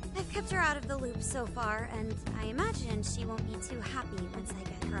 I've kept her out of the loop so far, and I imagine she won't be too happy once I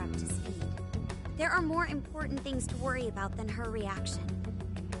get her up to speed. There are more important things to worry about than her reaction.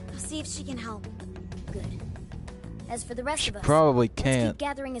 I'll see if she can help. Good. As for the rest of us, probably let's can't. keep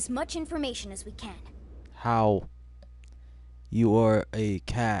gathering as much information as we can. How? You are a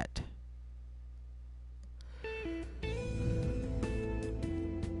cat.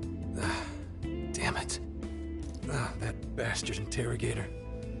 Damn it. That bastard interrogator.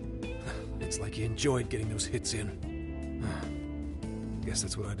 It's like he enjoyed getting those hits in. Guess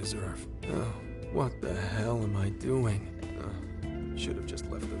that's what I deserve. Oh, what the hell am I doing? Should have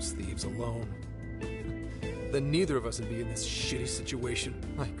just left those thieves alone. Then neither of us would be in this shitty situation.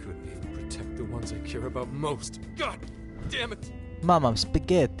 I couldn't even protect the ones I care about most. God damn it! Mama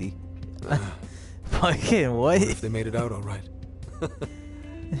spaghetti. Fucking what? What if they made it out all right?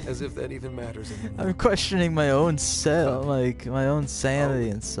 As if that even matters anymore. I'm questioning my own my own sanity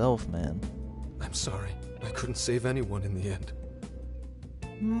and self, man. I'm sorry. I couldn't save anyone in the end.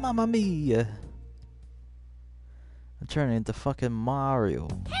 Mamma mia. I'm turning into fucking Mario.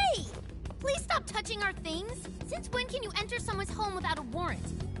 Hey! Please stop touching our things. Since when can you enter someone's home without a warrant?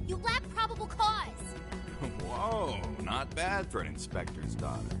 You lack probable cause. Whoa, not bad for an inspector's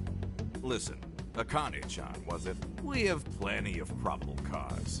daughter. Listen, Akane-chan, was it? We have plenty of probable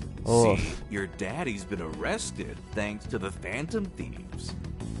cause. Oh. See, your daddy's been arrested thanks to the Phantom Thieves.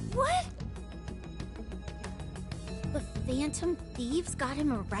 What? The Phantom Thieves got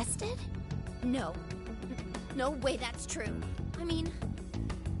him arrested? No. No way that's true. I mean,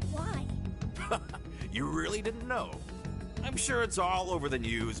 why? You really didn't know? I'm sure it's all over the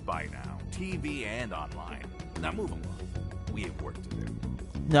news by now, TV and online. Now move along. We have work to do.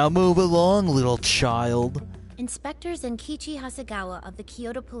 Now move along, little child. Inspector Zenkichi Hasegawa of the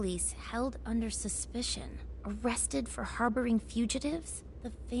Kyoto Police held under suspicion, arrested for harboring fugitives,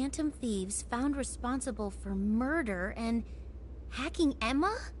 the Phantom Thieves found responsible for murder and hacking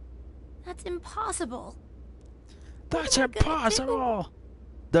Emma? That's impossible. That's impossible.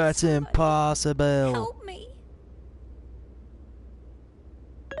 That's impossible. Help me.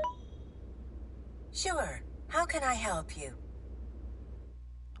 Sure. How can I help you?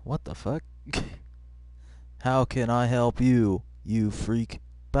 What the fuck? How can I help you, you freak?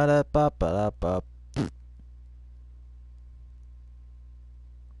 Ba-da-ba-ba-da-ba.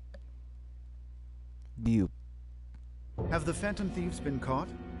 You. Have the Phantom Thieves been caught?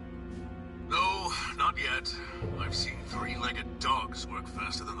 No, not yet. I've seen three-legged dogs work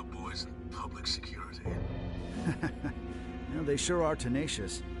faster than the boys in public security. Well, they sure are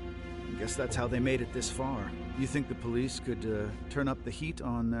tenacious. I guess that's how they made it this far. You think the police could turn up the heat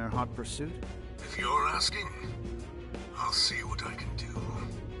on their hot pursuit? If you're asking, I'll see what I can do.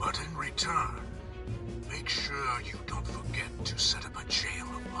 But in return, make sure you don't forget to set up a jail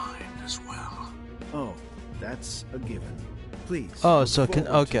of mine as well. Oh, that's a given. Please. Oh, so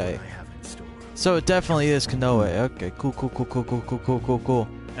okay. So it definitely is Konoe. Okay, cool.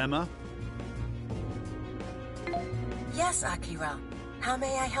 Emma? Yes, Akira. How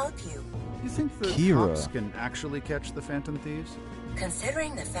may I help you? You think the cops can actually catch the Phantom Thieves?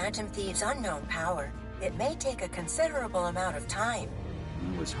 Considering the Phantom Thieves' unknown power, it may take a considerable amount of time.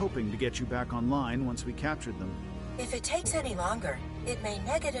 I was hoping to get you back online once we captured them. If it takes any longer, it may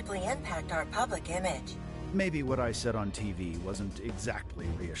negatively impact our public image. Maybe what I said on TV wasn't exactly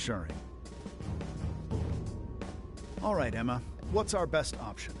reassuring. All right, Emma. What's our best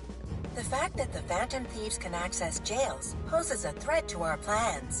option? The fact that the Phantom Thieves can access jails poses a threat to our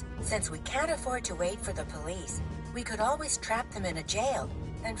plans. Since we can't afford to wait for the police, we could always trap them in a jail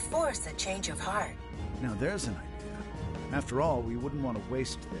and force a change of heart. Now there's an idea. After all, we wouldn't want to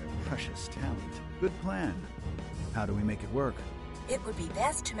waste their precious talent. Good plan. How do we make it work? It would be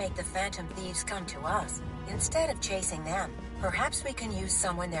best to make the Phantom Thieves come to us, instead of chasing them. Perhaps we can use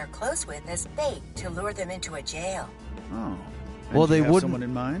someone they're close with as bait to lure them into a jail. Oh. Well, they wouldn't someone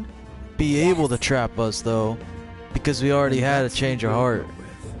in mind? Be able to trap us, though, because we already had a change of heart.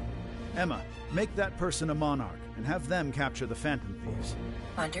 Emma, make that person a monarch, and have them capture the Phantom Thieves.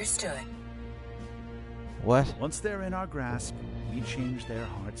 Understood. What? Once they're in our grasp, we change their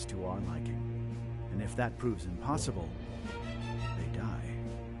hearts to our liking. And if that proves impossible, they die.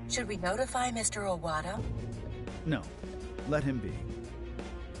 Should we notify Mr. Owada? No. Let him be.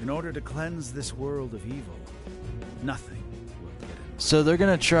 In order to cleanse this world of evil, nothing will get in. So they're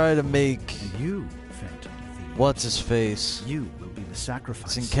gonna try to make... And you, Phantom Thief. What's his face? You will be the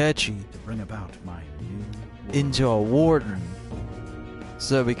sacrifice Zenkechi to bring about my new world. Into a warden.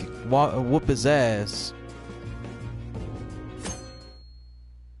 So we can whoop his ass.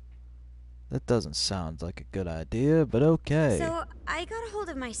 That doesn't sound like a good idea, but okay. So, I got a hold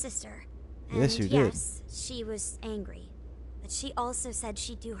of my sister. Yes, you did. Yes, she was angry. But she also said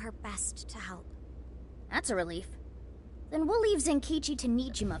she'd do her best to help. That's a relief. Then we'll leave Zenkichi to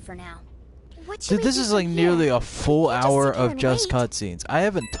Nijima for now. What should Dude, this is like nearly a full hour of just cutscenes. I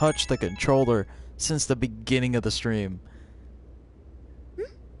haven't touched the controller since the beginning of the stream.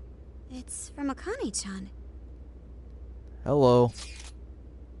 It's from Akane-chan. Hello.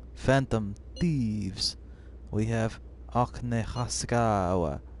 Phantom Thieves. We have Akane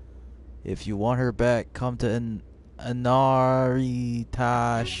Hasegawa. If you want her back, come to Inaritasha.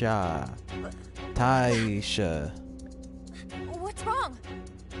 Taisha. What's wrong?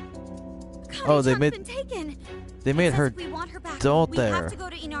 Oh, they made her daughter.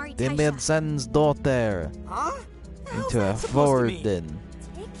 They made Zen's daughter into a warden.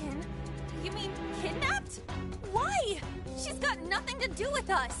 Taken? You mean kidnapped? Why? She's got nothing to do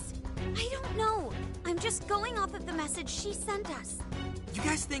with us. I don't know. I'm just going off of the message she sent us. You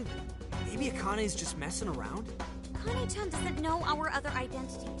guys think maybe Akane's just messing around? Akane-chan doesn't know our other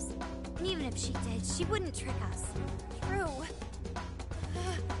identities. And even if she did, she wouldn't trick us. True.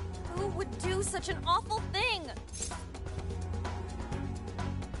 Who would do such an awful thing?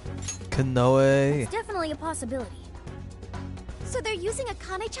 Konoe. It's definitely a possibility. So they're using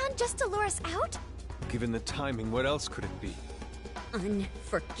Akane-chan just to lure us out? Given the timing, what else could it be?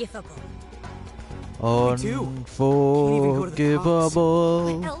 Unforgivable.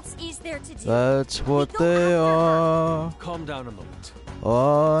 Unforgivable. What else is there to do? That's what they are. Calm down a moment.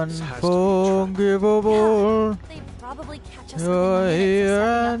 Unforgivable. They'd probably catch us You're within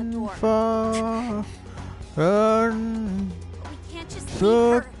here minutes of stepping and out the far. We can't just leave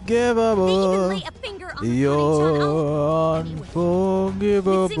her. Unforgivable. They even lay a finger on You're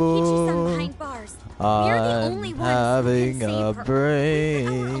unforgivable. behind bars. We're the only ones having who can a save her.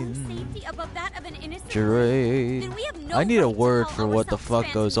 brain Above that of an innocent drain. then we have no I need a right to word call for what the ourselves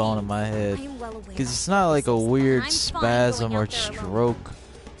fuck goes on in my head. I am well aware. Because it's not like a weird spasm or stroke.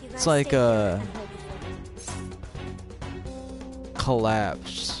 It's like a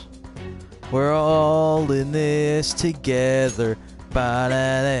collapse. We're all in this together.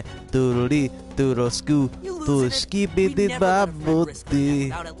 Ba-da-da, doodle-dee, doodle-scoo. skibidi babuti.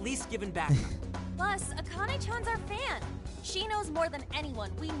 Without at least giving back. Plus, Akane-chan's our fan. She knows more than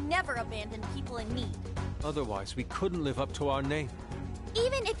anyone. We never abandon people in need. Otherwise, we couldn't live up to our name.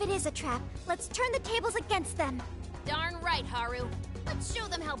 Even if it is a trap, let's turn the tables against them. Darn right, Haru. Let's show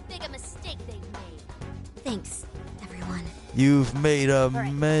them how big a mistake they've made. Thanks, everyone. You've made a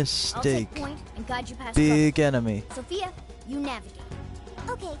Right. mistake. I'll take point and guide you past Big trouble. enemy. Sophia, you navigate.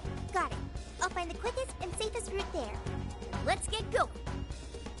 Okay, got it. I'll find the quickest and safest route there. Let's get going.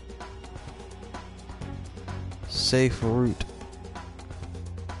 Safe route.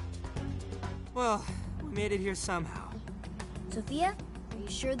 Well, we made it here somehow. Sophia, are you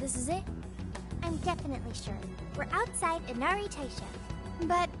sure this is it? I'm definitely sure. We're outside Inari Taisha.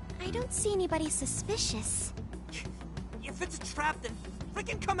 But I don't see anybody suspicious. If it's a trap, then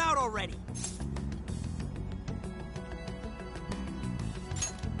freaking come out already.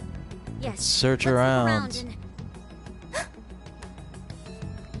 Yes. Search let's look around. and...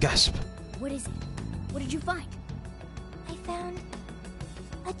 Gasp. What is it? What did you find? I found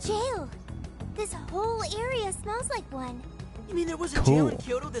a jail. This whole area smells like one. You mean there was a jail in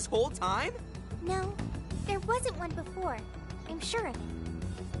Kyoto this whole time? No, there wasn't one before. I'm sure of it.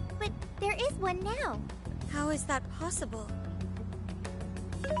 But there is one now. How is that possible?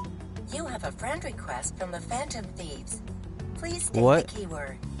 You have a friend request from the Phantom Thieves. Please state What? the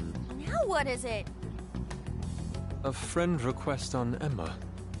keyword. Now what is it? A friend request on Emma.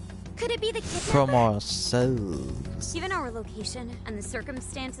 Could it be the kidnapper? From ourselves. Given our location and the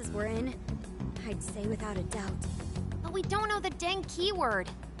circumstances we're in, I'd say without a doubt. But we don't know the dang keyword.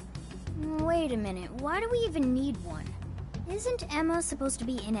 Wait a minute. Why do we even need one? Isn't Emma supposed to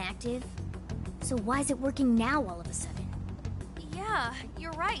be inactive? So why is it working now all of a sudden? Yeah,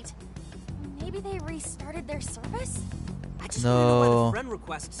 you're right. Maybe they restarted their service? I just want to know why No. the friend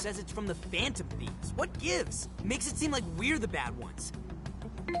request says it's from the Phantom Thieves. What gives? Makes it seem like we're the bad ones.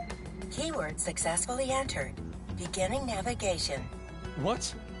 Keyword successfully entered. Beginning navigation.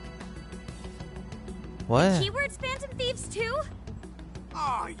 What? What? Keyword's Phantom Thieves too?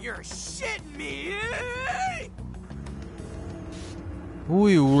 Oh, you're shitting me!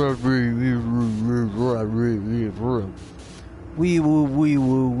 We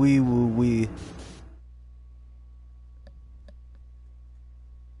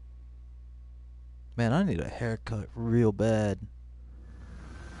Man, I need a haircut real bad.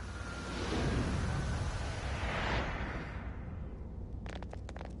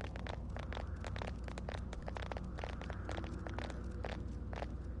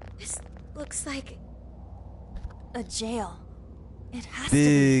 This looks like a jail. It has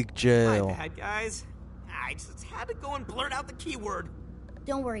Big My jail. bad, guys. I just had to go and blurt out the keyword.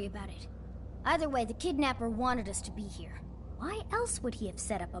 Don't worry about it. Either way, the kidnapper wanted us to be here. Why else would he have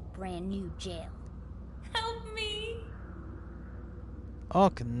set up a brand new jail? Help me!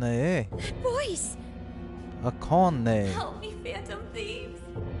 Akane. Voice! Akane. Help me, Phantom Thieves!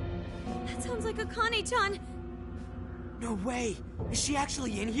 That sounds like Akane-chan. No way. Is she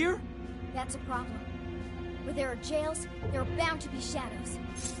actually in here? That's a problem. Where there are jails, there are bound to be shadows.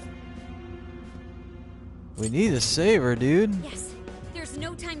 We need to save her, dude. Yes, there's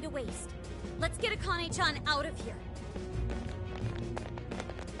no time to waste. Let's get Akane-chan out of here.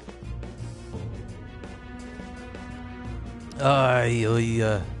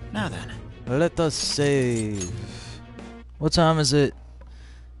 Now then. Let us save. What time is it?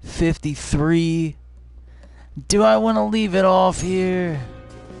 53. Do I want to leave it off here?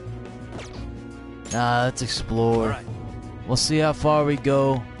 Nah, let's explore. Right. We'll see how far we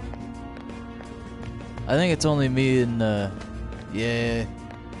go. I think it's only me and, yeah.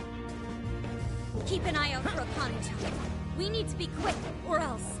 Keep an eye out for Akane-chan. We need to be quick, or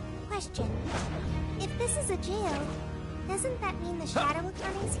else. Question. If this is a jail, doesn't that mean the Shadow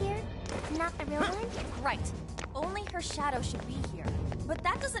Akane's here? Not the real one? Right. Only her shadow should be here. But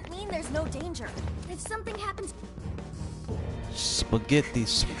that doesn't mean there's no danger. If something happens... Spaghetti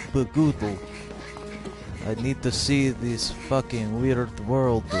spagoodle. I need to see this fucking weird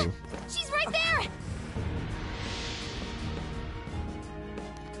world, dude. She's right there!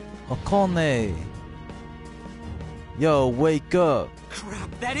 Akane. Yo, wake up.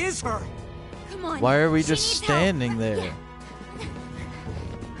 Crap, that is her! Come on. Why are we she just needs standing help. there?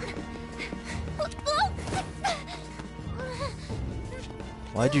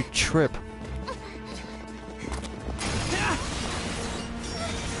 Why'd you trip?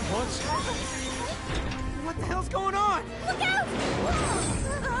 What the hell's going on? Look out!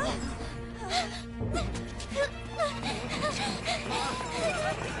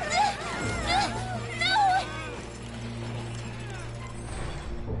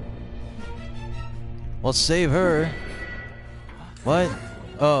 Well, I'll save her. What?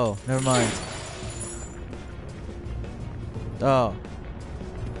 Oh, never mind. Oh.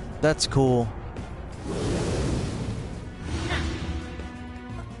 That's cool.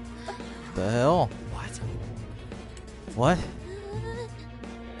 The hell? What?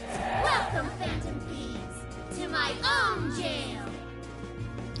 Welcome, Phantom Thieves, to my own jail.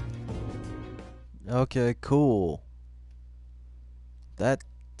 Okay, cool. That's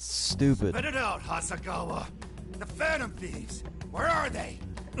stupid. Spit it out, Hasegawa. The Phantom Thieves. Where are they?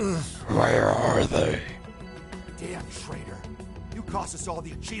 Where are they? Damn traitor. You cost us all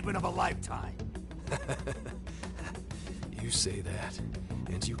the achievement of a lifetime. You say that,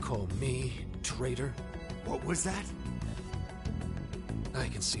 and you call me traitor? What was that? I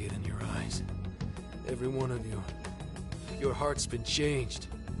can see it in your eyes. Every one of you. Your heart's been changed.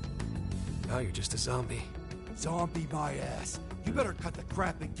 Now you're just a zombie. Zombie my ass. You better cut the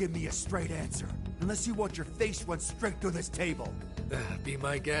crap and give me a straight answer. Unless you want your face run straight through this table. Be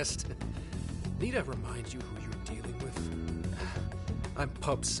my guest. Need I remind you who you're dealing with? I'm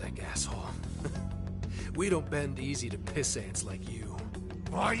PubSec, asshole. We don't bend easy to piss ants like you.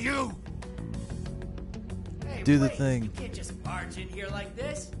 Are you? Do the thing. You can't just barge in here like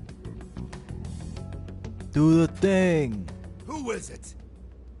this. Do the thing. Who is it?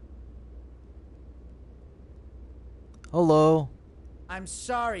 Hello. I'm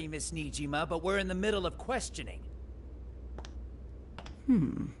sorry, Miss Nijima, but we're in the middle of questioning.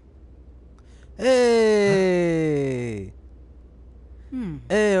 Hey.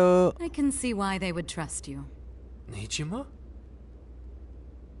 Heyo. I can see why they would trust you. Nijima?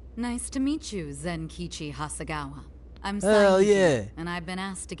 Nice to meet you, Zenkichi Hasegawa. I'm Hell Saiki, yeah. and I've been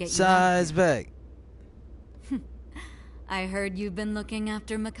asked to get you Size back. I heard you've been looking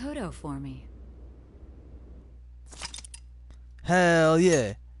after Makoto for me. Hell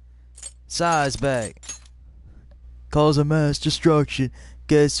yeah. Size back. Cause a mass destruction.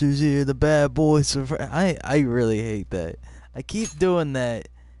 Guess who's here? The bad boys. I really hate that. I keep doing that.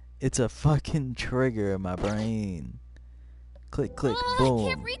 It's a fucking trigger in my brain. Click, click, boom. I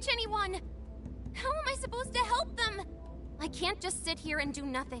can't reach anyone. How am I supposed to help them? I can't just sit here and do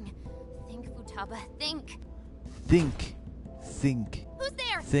nothing. Think, Futaba, think. Think. Think. Who's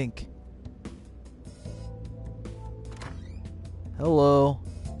there? Think. Hello.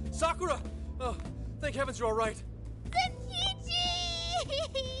 Sakura! Oh, thank heavens you're all right. Zenkichi!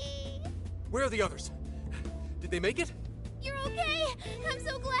 Where are the others? Did they make it? You're okay. I'm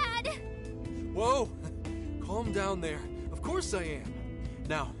so glad. Whoa! Calm down there. Of course I am.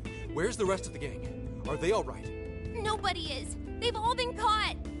 Now, where's the rest of the gang? Are they all right? Nobody is. They've all been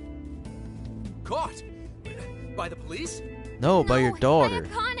caught. Caught? By the police? No, by your daughter. By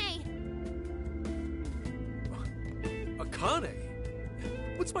Akane. Akane?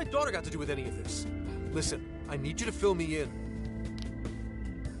 What's my daughter got to do with any of this? Listen, I need you to fill me in.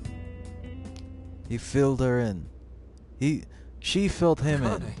 He filled her in. She filled him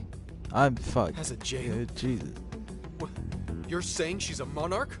in. I'm fucked. Has a jail? Jesus. What? You're saying she's a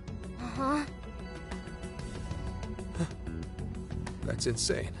monarch? Uh-huh. That's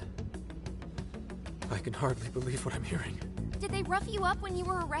insane. I can hardly believe what I'm hearing. Did they rough you up when you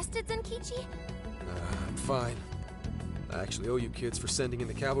were arrested, Zenkichi? I'm fine. I actually owe you kids for sending in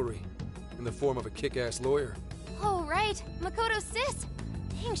the cavalry. In the form of a kick-ass lawyer. Oh, right. Makoto's sis.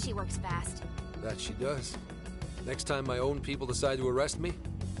 Dang, she works fast. That she does. Next time my own people decide to arrest me,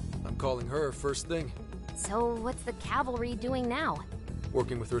 I'm calling her first thing. So, what's the cavalry doing now?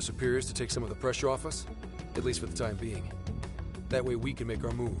 Working with her superiors to take some of the pressure off us. At least for the time being. That way we can make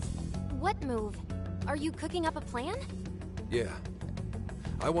our move. What move? Are you cooking up a plan? Yeah.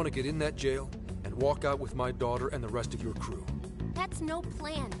 I want to get in that jail and walk out with my daughter and the rest of your crew. That's no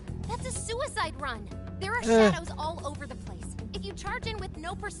plan. That's a suicide run. There are shadows all over the place. If you charge in with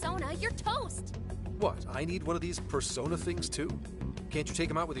no persona, you're toast. What, I need one of these persona things too? Can't you take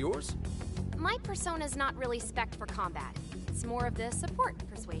them out with yours? My persona's not really spec'd for combat. It's more of the support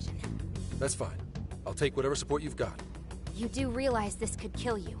persuasion. That's fine. I'll take whatever support you've got. You do realize this could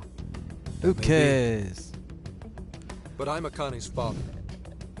kill you. Who cares? But I'm Akane's father.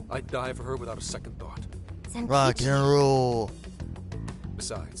 I'd die for her without a second thought. Rock and roll.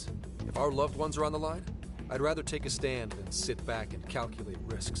 Besides, if our loved ones are on the line, I'd rather take a stand than sit back and calculate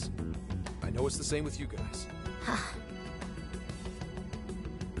risks. I know it's the same with you guys.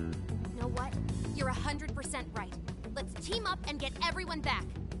 You know what? You're 100% right. Let's team up and get everyone back.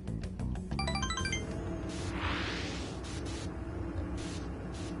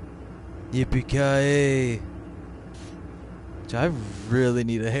 Yippee-ki-yay. I really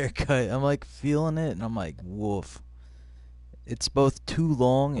need a haircut. I'm like feeling it and I'm like, woof. It's both too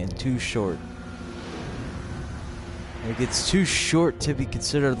long and too short. Like, it's too short to be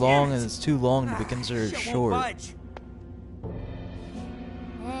considered long, and it's too long to be considered short.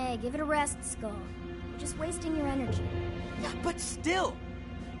 Hey, give it a rest, Skull. You're just wasting your energy. Yeah, but still.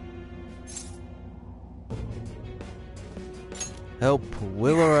 Help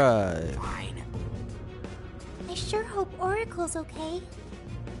will arrive. Fine. I sure hope Oracle's okay.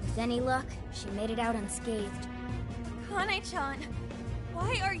 With any luck, she made it out unscathed. Kane-chan,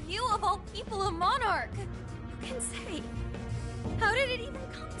 why are you, of all people, a monarch? Who can say? How did it even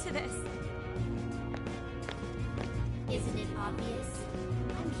come to this? Isn't it obvious?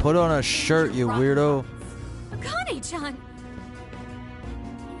 Put on a shirt, you weirdo. Kane-chan! You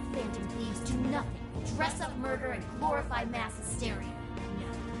Phantom Thieves do nothing but dress up murder and glorify mass hysteria. No,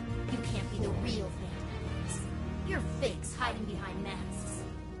 you can't be the real Phantom Thieves. You're fakes hiding behind masks.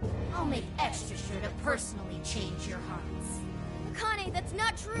 I'll make extra sure to personally change your hearts. Kane, that's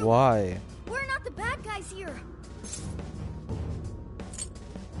not true. Why? We're not the bad guys here.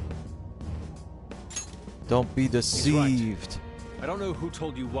 Don't be deceived. I don't know who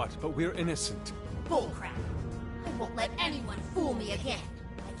told you what, but we're innocent. Bullcrap. I won't let anyone fool me again.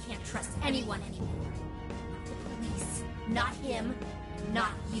 I can't trust anyone anymore. The police, not him,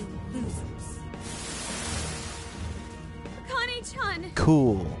 not you losers. Kane-chan!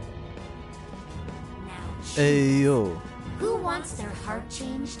 Cool. Now, Ayo. who wants their heart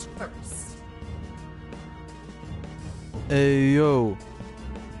changed first? Ayo.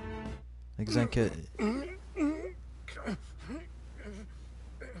 Exenka.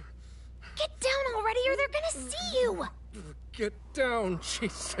 Get down already or they're gonna see you! Get down, she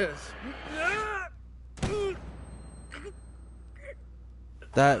says.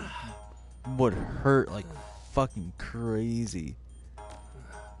 That would hurt like fucking crazy.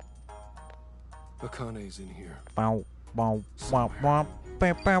 Akane's in here. Bow, bow, bow, bow,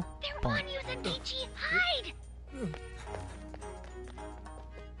 bow, bow. They're on you, Zenkichi! Hide!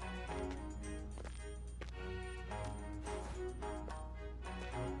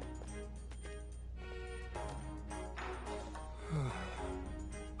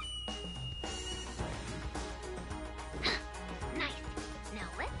 Nice. Now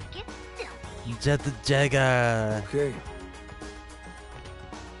let's get filthy. Jet the Jagger. Okay.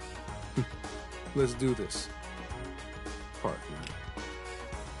 Let's do this. Partner.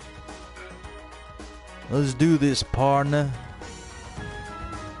 Let's do this, partner.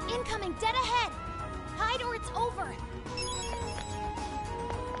 Incoming dead ahead! Hide or it's over!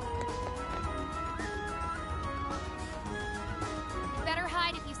 You better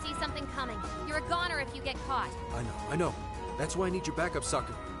hide if you see something coming. You're a goner if you get caught. I know. That's why I need your backup,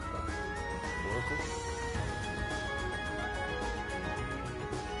 Sokka. Oracle?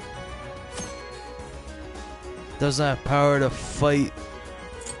 Doesn't have power to fight.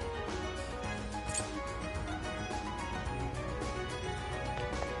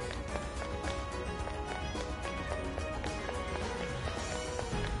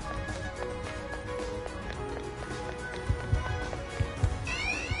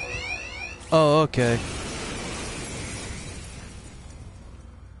 Oh, okay.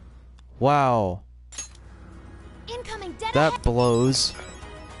 Wow. Incoming dead That ahead! blows.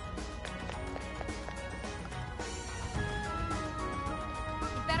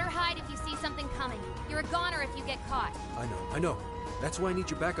 You better hide if you see something coming. You're a goner if you get caught. I know. That's why I need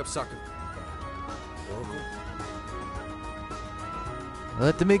your backup, Sokka. Oracle?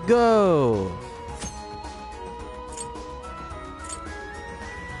 Let me go.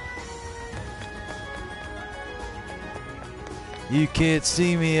 You can't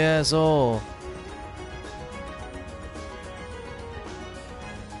see me, asshole.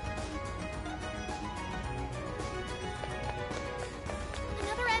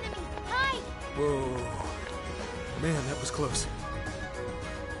 Another enemy! Hide! Whoa. Man, that was close.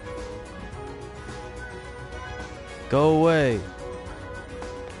 Go away.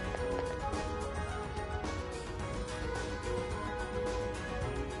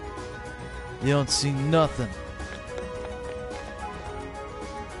 You don't see nothing.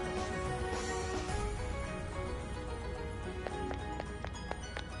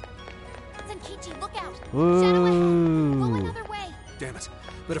 Zenkichi, look out! Whoa. Shadow ahead! Go another way! Damn it.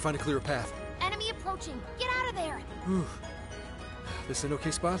 Better find a clearer path. Enemy approaching! Get out of there! Whew. This an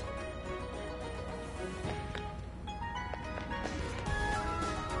okay spot?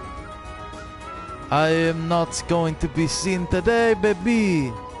 I am not going to be seen today,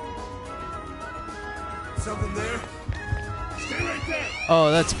 baby. Something there? Stay right there! Oh,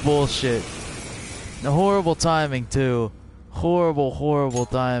 that's bullshit. The horrible timing, too. Horrible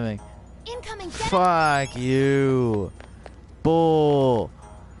timing. Incoming dead Fuck you. Bull.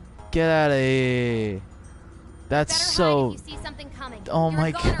 Get out of here. That's so... Oh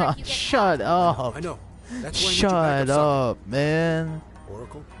my god, shut up. I know. That's why Shut up, man.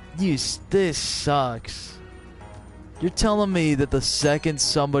 Oracle? This sucks. You're telling me that the second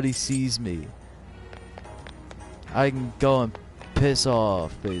somebody sees me, I can go and piss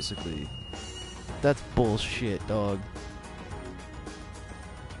off, basically. That's bullshit, dog.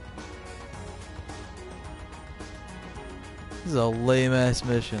 This is a lame-ass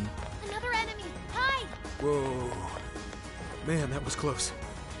mission. Another enemy! Hide! Whoa. Man, that was close.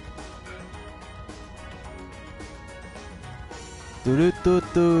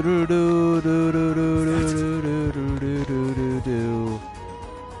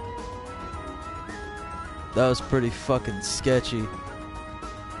 That was pretty fucking sketchy.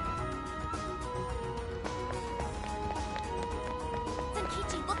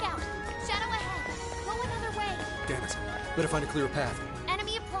 Zenkichi, look out! Shadow ahead! Go another way! Damn it. Better find a clearer path.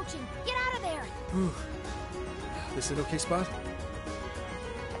 Enemy approaching! Get out of there! Whew. This an okay spot?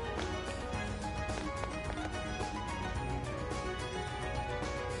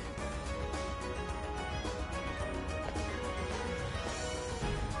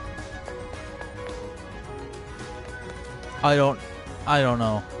 I don't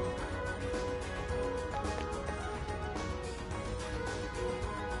know.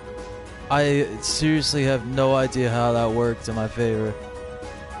 I seriously have no idea how that worked in my favor.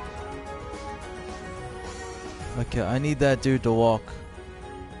 Okay, I need that dude to walk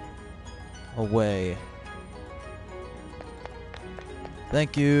away.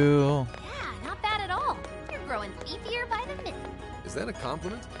 Thank you. Yeah, not bad at all. You're growing beefier by the minute. Is that a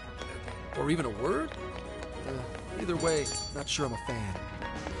compliment? Or even a word? Either way, not sure I'm a fan.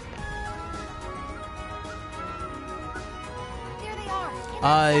 There they are.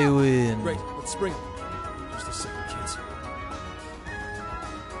 I win. Great, let's spring them. Just a second, kids.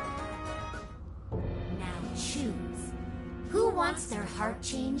 Now choose. Who wants their heart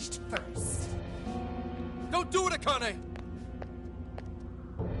changed first? Don't do it, Akane!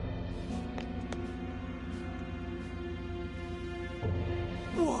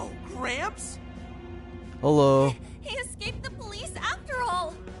 Whoa, Gramps? Hello. He escaped the police after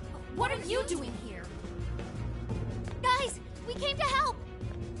all! What are you doing here? Guys, we came to help!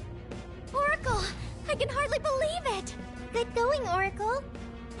 Oracle! I can hardly believe it! Good going, Oracle.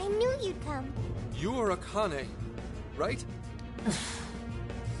 I knew you'd come. You are Akane, right?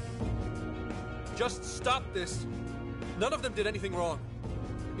 Just stop this. None of them did anything wrong.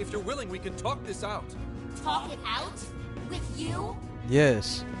 If you're willing, we can talk this out. Talk it out? With you?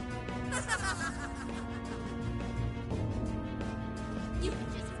 Yes. You can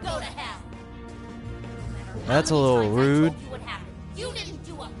just go to hell. That's a little rude. You didn't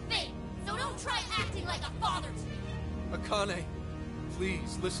do a thing, so don't try acting like a father to me. Akane,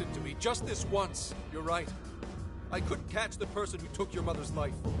 please listen to me just this once. You're right. I couldn't catch the person who took your mother's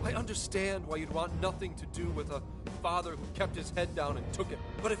life. I understand why you'd want nothing to do with a father who kept his head down and took it.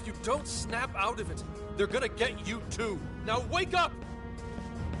 But if you don't snap out of it, they're gonna get you too. Now wake up!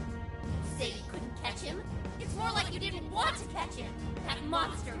 You say you couldn't catch him? It's more like you didn't want to catch him. That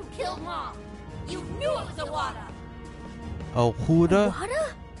monster who killed Mom. You knew it was Awada. Awada?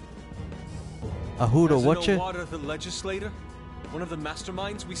 Awada, what you? Awada the legislator? One of the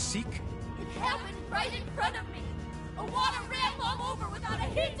masterminds we seek? It happened right in front of me. Awada ran Mom over without a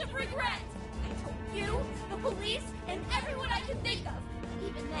hint of regret. I told you, the police, and everyone I could think of.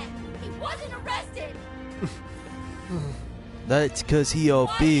 Even then, he wasn't arrested. That's because he a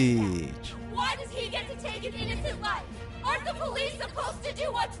bitch. Why does he get to take an innocent life? Aren't the police supposed to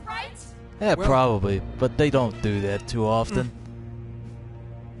do what's right? Yeah, well, probably, but they don't do that too often.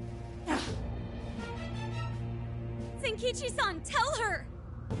 Zenkichi-san, tell her!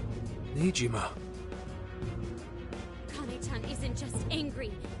 Nijima. Kane-chan isn't just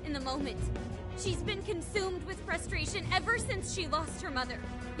angry in the moment. She's been consumed with frustration ever since she lost her mother.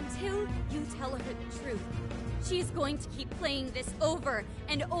 Until you tell her the truth, she's going to keep playing this over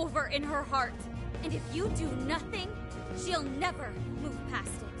and over in her heart. And if you do nothing, she'll never move past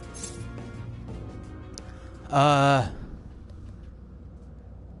it.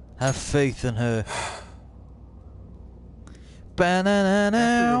 Have faith in her. After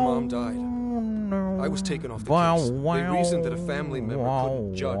your mom died, I was taken off the case. They reasoned that a family member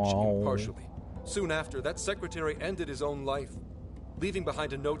couldn't judge impartially. Soon after, that secretary ended his own life, leaving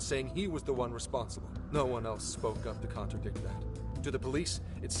behind a note saying he was the one responsible. No one else spoke up to contradict that. To the police,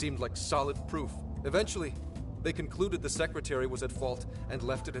 it seemed like solid proof. Eventually, they concluded the secretary was at fault and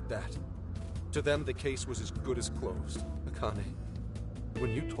left it at that. To them, the case was as good as closed. Akane,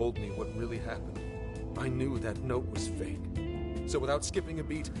 when you told me what really happened, I knew that note was fake. So without skipping a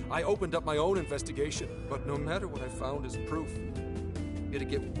beat, I opened up my own investigation. But no matter what I found as proof, it'd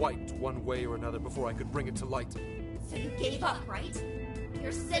get wiped one way or another before I could bring it to light. So you gave up, right?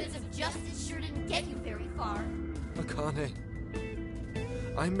 Your sense of justice sure didn't get you very far. Akane,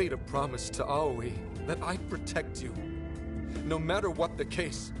 I made a promise to Aoi that I'd protect you, no matter what the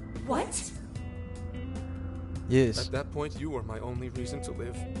case. What? Yes. At that point, you were my only reason to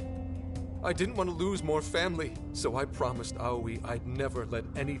live. I didn't want to lose more family, so I promised Aoi I'd never let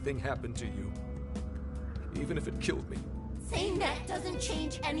anything happen to you, even if it killed me. Saying that doesn't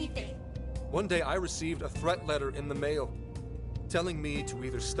change anything. One day I received a threat letter in the mail, telling me to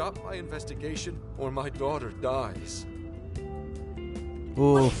either stop my investigation or my daughter dies.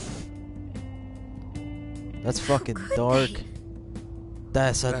 Oof. That's fucking dark.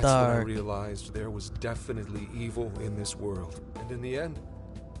 That's That's dark. when I realized there was definitely evil in this world. And in the end,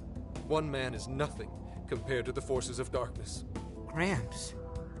 one man is nothing compared to the forces of darkness. Gramps.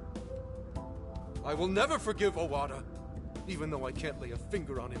 I will never forgive Owada, even though I can't lay a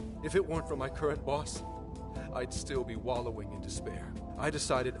finger on him. If it weren't for my current boss, I'd still be wallowing in despair. I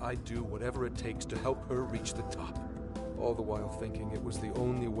decided I'd do whatever it takes to help her reach the top, all the while thinking it was the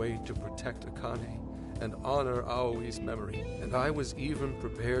only way to protect Akane and honor Aoi's memory. And I was even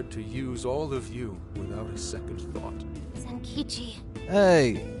prepared to use all of you without a second thought. Zenkichi.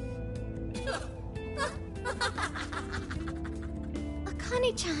 Hey.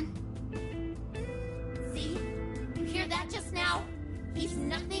 Akane-chan. See? You hear that just now? He's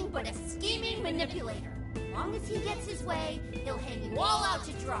nothing but a scheming manipulator. As long as he gets his way, he'll hang you all out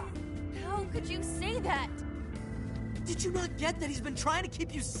to dry. How could you say that? Did you not get that he's been trying to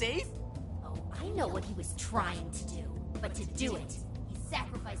keep you safe? Oh, I know what he was trying to do. But to do it, he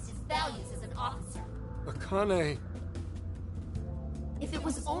sacrificed his values as an officer. Akane. If it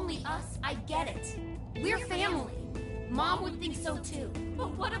was only us, I get it. We're family. Mom would think so too.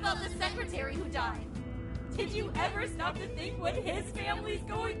 But what about the secretary who died? Did you ever stop to think what his family's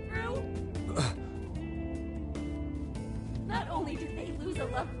going through? Not only did they lose a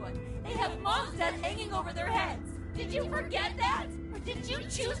loved one, they have Mom's death hanging over their heads. Did you forget that? Or did you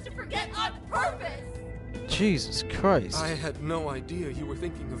choose to forget on purpose? Jesus Christ. I had no idea you were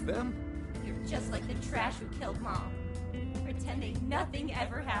thinking of them. You're just like the trash who killed Mom, pretending nothing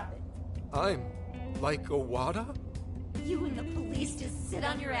ever happened. I'm like Owada? You and the police just sit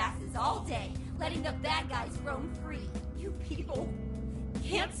on your asses all day, letting the bad guys roam free. You people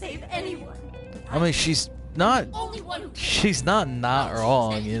can't save anyone. I mean, she's not. Only one who She's not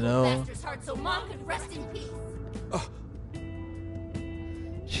wrong, you know. bastard's heart so Mom could rest in peace.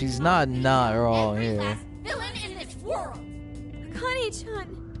 She's not wrong Every here. last villain in this world.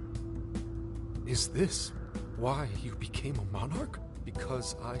 Akane-chan. Is this why you became a monarch?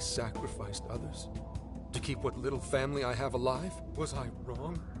 Because I sacrificed others? To keep what little family I have alive? Was I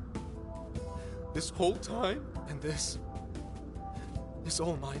wrong? This whole time? And this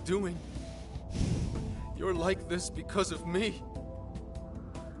all my doing? You're like this because of me.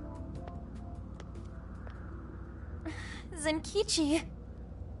 Zenkichi.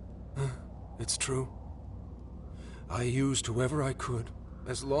 It's true. I used whoever I could,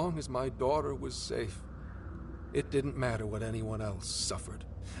 as long as my daughter was safe. It didn't matter what anyone else suffered.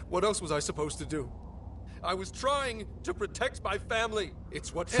 What else was I supposed to do? I was trying to protect my family.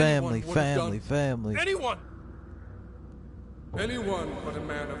 It's what anyone would have done. Family. Anyone but a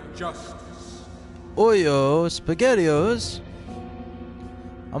man of justice. Oyo, SpaghettiOs.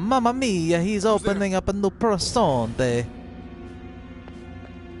 Oh, mamma mia, he's opening up a new prostate.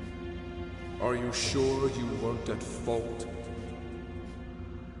 Are you sure you weren't at fault?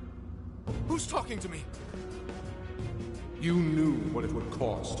 Who's talking to me? You knew what it would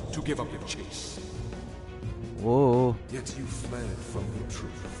cost to give up your chase. Whoa. Yet you fled from the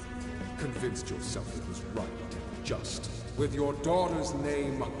truth. Convinced yourself it was right and just, with your daughter's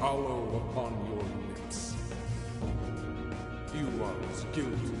name hollow upon your lips. You are as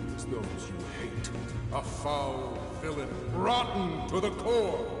guilty as those you hate. A foul villain, rotten to the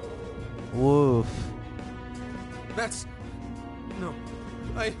core. Woof. No.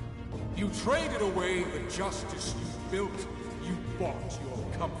 You traded away the justice you built. You bought your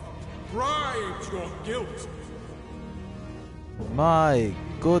comfort, bribed your guilt. My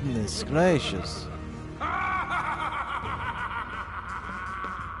goodness gracious.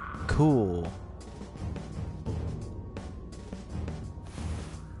 Cool.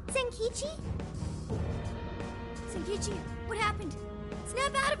 Zenkichi? Zenkichi, what happened?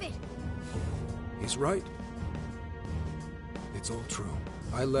 Snap out of it! He's right. It's all true.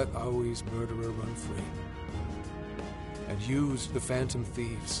 I let Aoi's murderer run free. And used the Phantom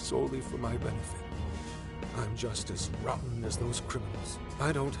Thieves solely for my benefit. I'm just as rotten as those criminals.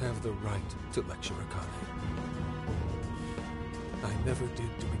 I don't have the right to lecture Akane. I never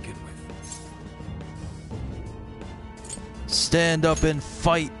did to begin with. Stand up and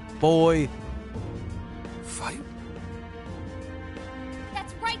fight, boy. Fight?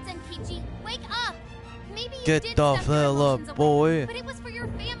 That's right, Zenkichi. Wake up. Maybe you Get did the stuff your hell up, emotions boy. away, but it was for your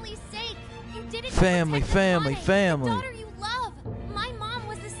family's sake. You did it Family, to protect family, Akane, family. the daughter you love. My mom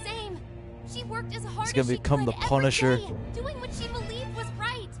was the same. She worked as hard He's gonna as she become could the Punisher. every day, doing what she believed was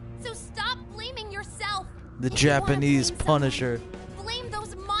right. So stop blaming yourself. The If you wanna Japanese blame Punisher. someone, blame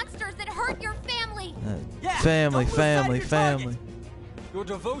those monsters that hurt your family. Family, family, family. Your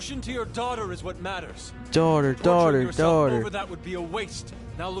devotion to your daughter is what matters. Daughter, Torturing daughter, yourself daughter. over that would be a waste.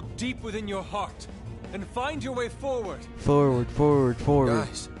 Now look deep within your heart and find your way forward. Forward, forward, forward.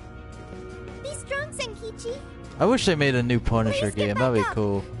 Guys. Be strong, Zenkichi. I wish they made a new Punisher game. That'd be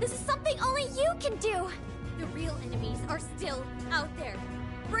cool. This is something only you can do. The real enemies are still out there.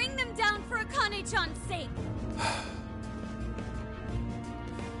 Bring them down for Akane-chan's sake.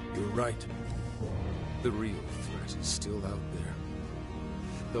 You're right. The real threat is still out there.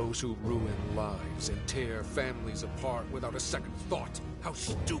 Those who ruin lives and tear families apart without a second thought. How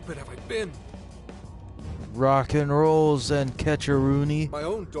stupid have I been? Rock and rolls and Catch-a-Rooney. My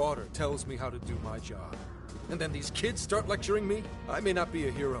own daughter tells me how to do my job. And then these kids start lecturing me? I may not be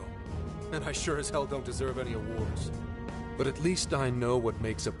a hero. And I sure as hell don't deserve any awards. But at least I know what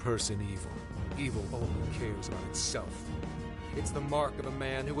makes a person evil. Evil only cares about itself. It's the mark of a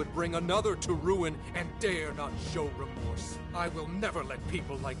man who would bring another to ruin and dare not show remorse. I will never let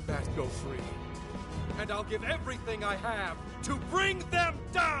people like that go free. And I'll give everything I have to bring them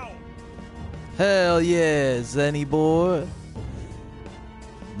down! Hell yeah, Zenny boy.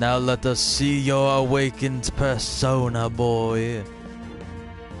 Now let us see your awakened persona, boy.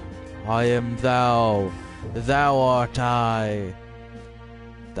 I am thou. Thou art I.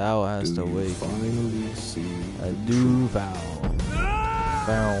 Thou hast awakened. Finally see a new vow.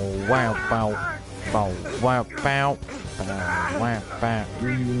 Bow, wow, bow, bow, wow, bow, bow, wow, bow. Do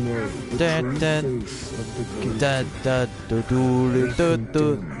you know the true face of the guilty? Da da do do do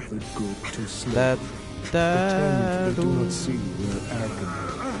do. The good to slay. Da Pretend they do do. not see their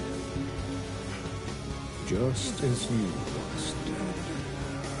agony. Just as you once did.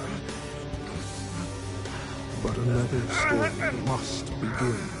 But another story must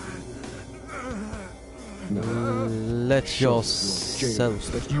begin. Now, Let show yourself. James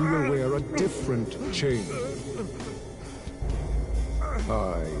that you will wear a different chain.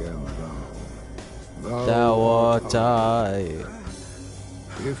 I am thou. Thou art I.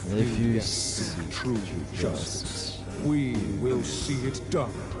 If you yet see true justice, we will see it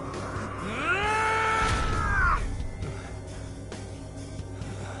done.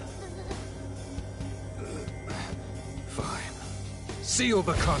 Fine. Seal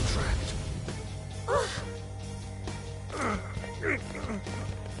the contract.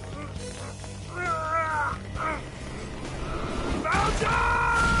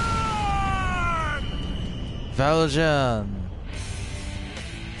 Valjean.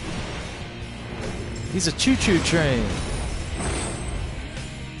 He's a choo-choo train.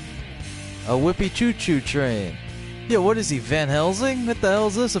 A whippy choo-choo train. Yeah, what is he, Van Helsing? What the hell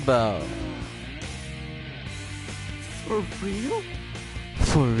is this about? For real?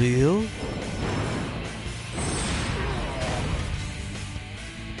 For real?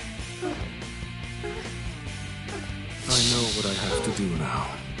 I know what I have to do now.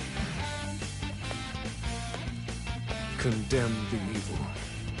 Condemn the evil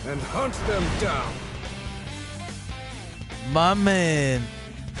and hunt them down. My man,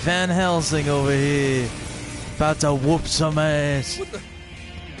 Van Helsing over here. About to whoop some ass. What the?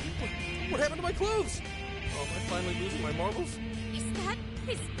 What happened to my clothes? Oh, am I finally losing my marbles? Is that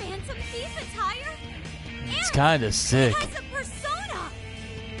his Phantom Thief attire? It's kinda sick. He has a persona!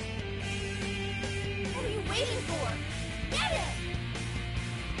 What are you waiting for? Get it!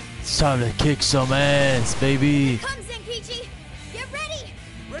 It's time to kick some ass, baby. Come, Zenkichi! Get ready!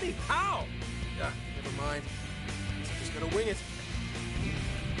 Ready? How? Yeah, never mind. I'm just gonna wing it.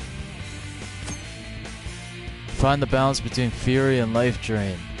 Find the balance between fury and life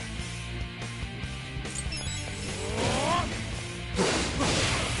drain.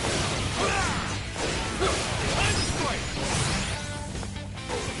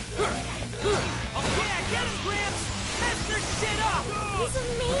 He's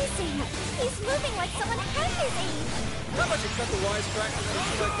amazing. He's moving like someone half his age. How about you cut the wisecrack and let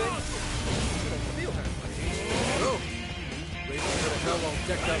me do my thing? I don't feel half my age. Oh, racing to the hell all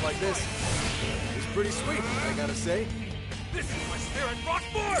decked out like this. It's pretty sweet, I gotta say. This is my spirit rock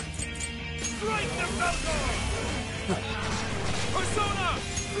board! Strike the Belgor! Persona!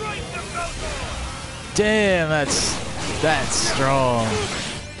 Strike the Belgor! Damn, that's strong.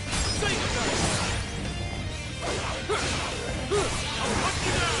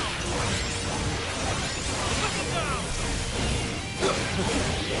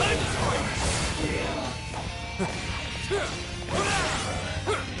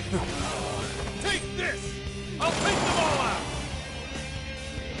 Take this! I'll take them all out!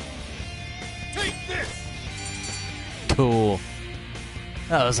 Take this! Cool.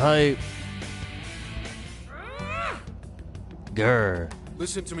 That was hype. Grr.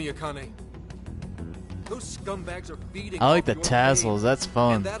 Listen to me, Akane. Those scumbags are feeding I like off the your tassels, pain that's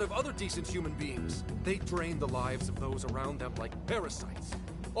fun. And that of other decent human beings. They drain the lives of those around them like parasites.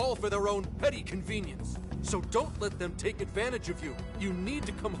 All for their own petty convenience. So don't let them take advantage of you. You need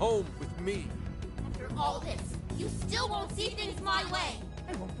to come home with me. After all this, you still won't see things my way.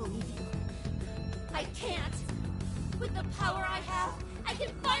 I won't believe you. I can't. With the power I have, I can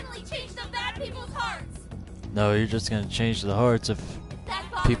finally change the bad people's hearts. No, you're just gonna change the hearts of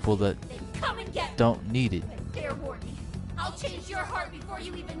people that Come and get don't need it. Fair warning. I'll change your heart before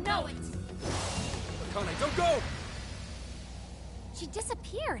you even know it. Akane, don't go! She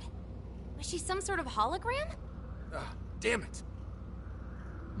disappeared. Was she some sort of hologram? Ah, damn it.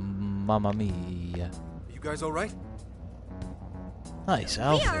 Mamma mia. You guys all right? Nice We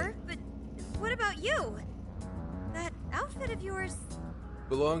outfit. are, but what about you? That outfit of yours...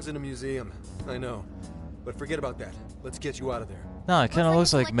 Belongs in a museum. I know. But forget about that. Let's get you out of there. No, it kind of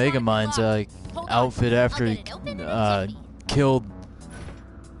looks like Megamind's outfit after he killed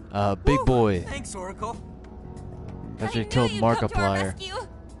Big Boy. Thanks, Oracle. After he killed Markiplier.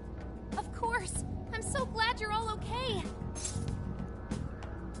 Of course. I'm so glad you're all okay.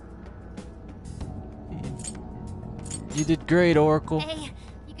 You did great, Oracle. Hey,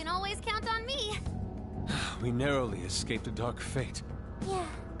 you can always count on me. We narrowly escaped a dark fate. Yeah.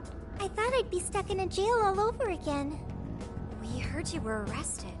 I thought I'd be stuck in a jail all over again. We heard you were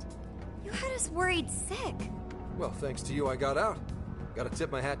arrested. You had us worried sick. Well, thanks to you, I got out. Gotta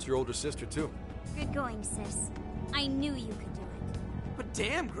tip my hat to your older sister, too. Good going, sis. I knew you could do it. But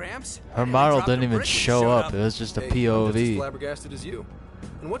damn, Gramps. Her model didn't even show up. It was just a Hey, I'm just as POV. flabbergasted as you.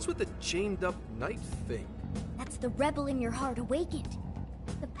 And what's with the chained-up knight thing? That's the rebel in your heart awakened.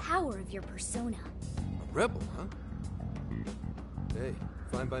 The power of your persona. A rebel, huh? Hey,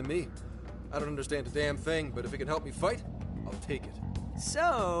 fine by me. I don't understand a damn thing, but if it can help me fight, I'll take it.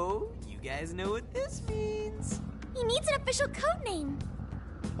 So, you guys know what this means? He needs an official code name.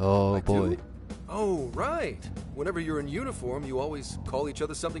 Oh I boy. do? Oh, right. Whenever you're in uniform, you always call each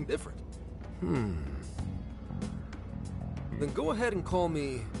other something different. Then go ahead and call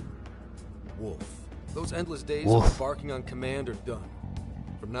me Wolf. Those endless days of barking on command are done.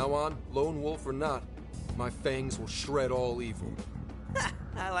 From now on, lone wolf or not, my fangs will shred all evil.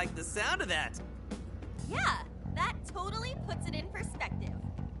 I like the sound of that. Yeah, that totally puts it in perspective.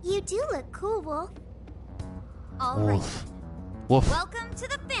 You do look cool, Wolf. All right. Wolf. Wolf. Welcome to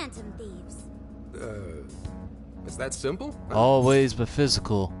the Phantom Thieves. Is that simple? Always but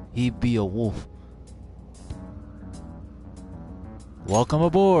physical. He be a wolf. Welcome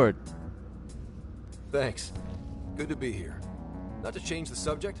aboard. Thanks. Good to be here. Not to change the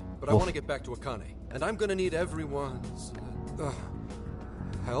subject, but I want to get back to Akane. And I'm gonna need everyone's...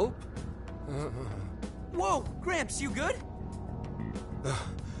 help? Whoa, Gramps, you good?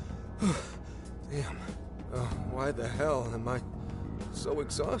 Damn. Why the hell am I so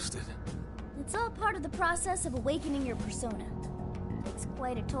exhausted? It's all part of the process of awakening your persona. It takes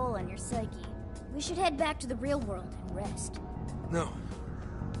quite a toll on your psyche. We should head back to the real world and rest. No.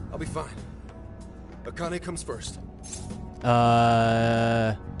 I'll be fine. Akane comes first.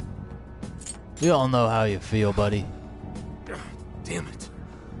 We all know how you feel, buddy. Damn it.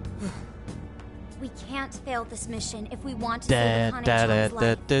 We can't fail this mission if we want to save Akane-chan's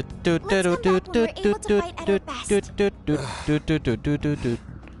life. Let's come back when we're able to fight at our best.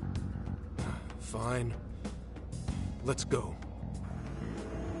 Fine. Let's go.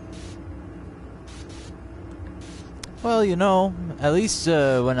 Well, you know, at least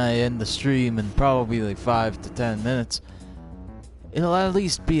when I end the stream in probably like 5 to 10 minutes, it'll at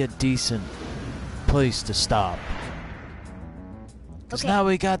least be a decent place to stop. Because now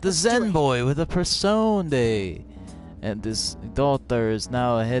we got the Zen boy with a Persona, and this daughter is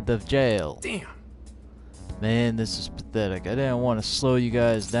now head of jail. Damn. Man, this is pathetic. I didn't want to slow you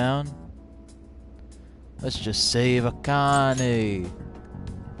guys down. Let's just save Akane.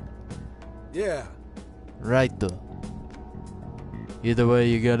 Yeah. Right though. Either way,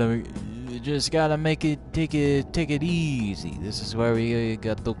 you just gotta make it take it easy. This is where we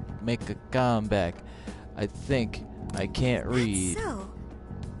got to make a comeback. I think I can't read. So?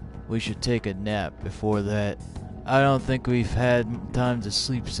 We should take a nap before that. I don't think we've had time to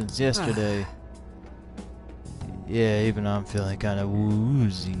sleep since yesterday. Yeah, even I'm feeling kind of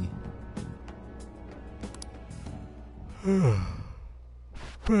woozy.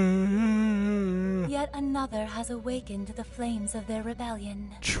 Yet another has awakened the flames of their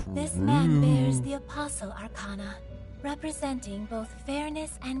rebellion. This man bears the Apostle Arcana, representing both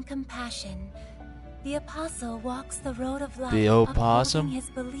fairness and compassion. The Apostle walks the road of life, upholding his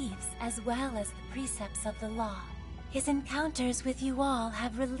beliefs as well as the precepts of the law. His encounters with you all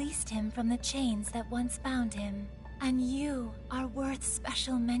have released him from the chains that once bound him, and you are worth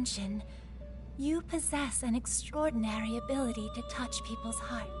special mention. You possess an extraordinary ability to touch people's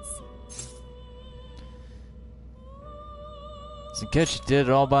hearts. Takeshi did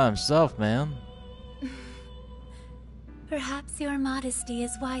it all by himself, man. Perhaps your modesty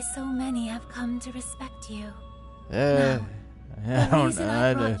is why so many have come to respect you. Yeah,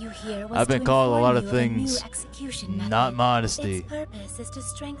 I've been called a lot of things. Not modesty. Its purpose is to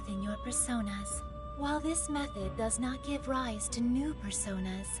strengthen your personas. While this method does not give rise to new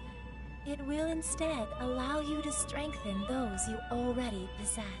personas, it will instead allow you to strengthen those you already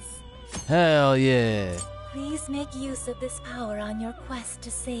possess. Hell yeah. Please make use of this power on your quest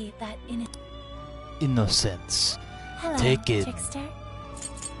to save that innocence. Hello, take it. Trickster.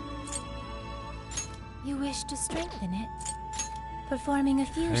 You wish to strengthen it? Performing a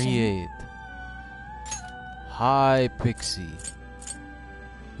fusion. Create. Hi, Pixie.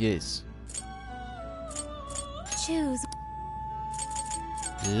 Yes. Choose.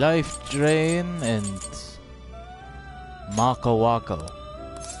 Life Drain and Mako Wako.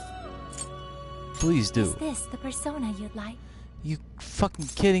 Please do. Is this the persona you'd like? You fucking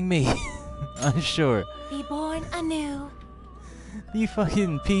kidding me? I'm sure. Be born anew. You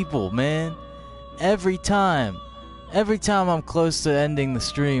fucking people, man. Every time I'm close to ending the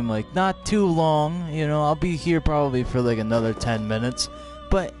stream, like not too long, you know, I'll be here probably for like another 10 minutes,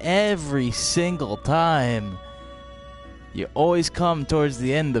 but every single time you always come towards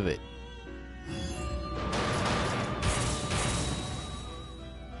the end of it.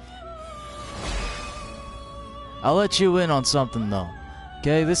 I'll let you in on something though.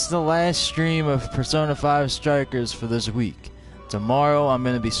 Okay, this is the last stream of Persona 5 Strikers for this week. Tomorrow I'm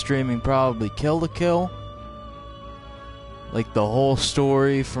going to be streaming probably Kill la Kill. Like the whole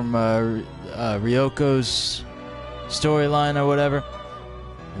story from Ryoko's storyline or whatever.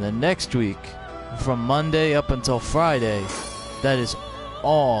 And then next week, from Monday up until Friday, that is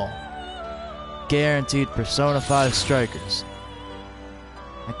all guaranteed Persona 5 Strikers.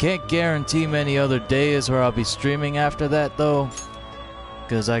 I can't guarantee many other days where I'll be streaming after that though,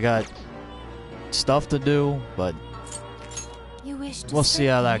 because I got stuff to do, but we'll see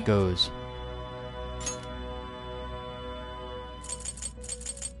how that goes.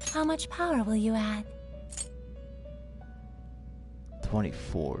 How much power will you add?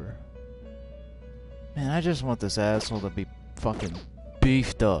 24. Man, I just want this asshole to be fucking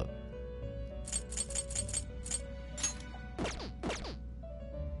beefed up.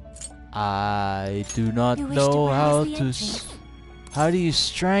 I do not know how to... How do you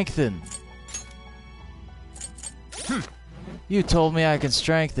strengthen? You told me I can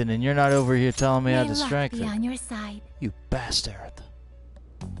strengthen, and you're not over here telling me how to strengthen. Be on your side. You bastard.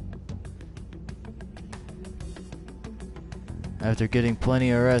 After getting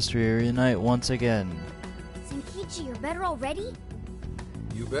plenty of rest, we reunite once again. Zenkichi, you're better already?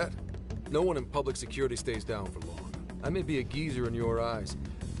 You bet. No one in public security stays down for long. I may be a geezer in your eyes,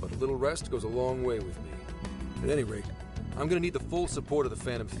 but a little rest goes a long way with me. At any rate, I'm gonna need the full support of the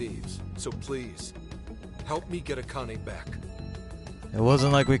Phantom Thieves, so please, help me get Akane back. It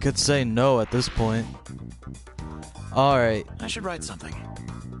wasn't like we could say no at this point. Alright. I should write something.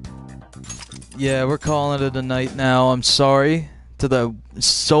 Yeah, we're calling it a night now. I'm sorry to the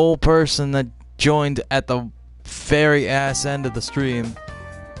sole person that joined at the very ass end of the stream.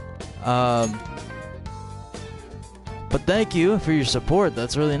 But thank you for your support.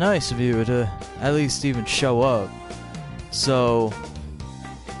 That's really nice of you to at least even show up. So,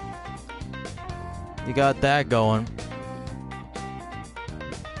 you got that going.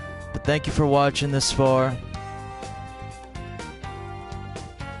 But thank you for watching this far.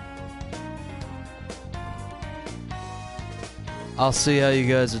 I'll see how you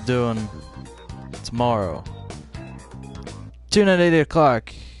guys are doing tomorrow. Tune in at 8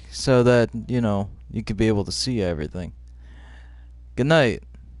 o'clock so that, you know, you can be able to see everything. Good night.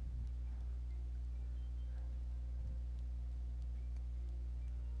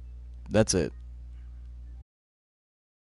 That's it.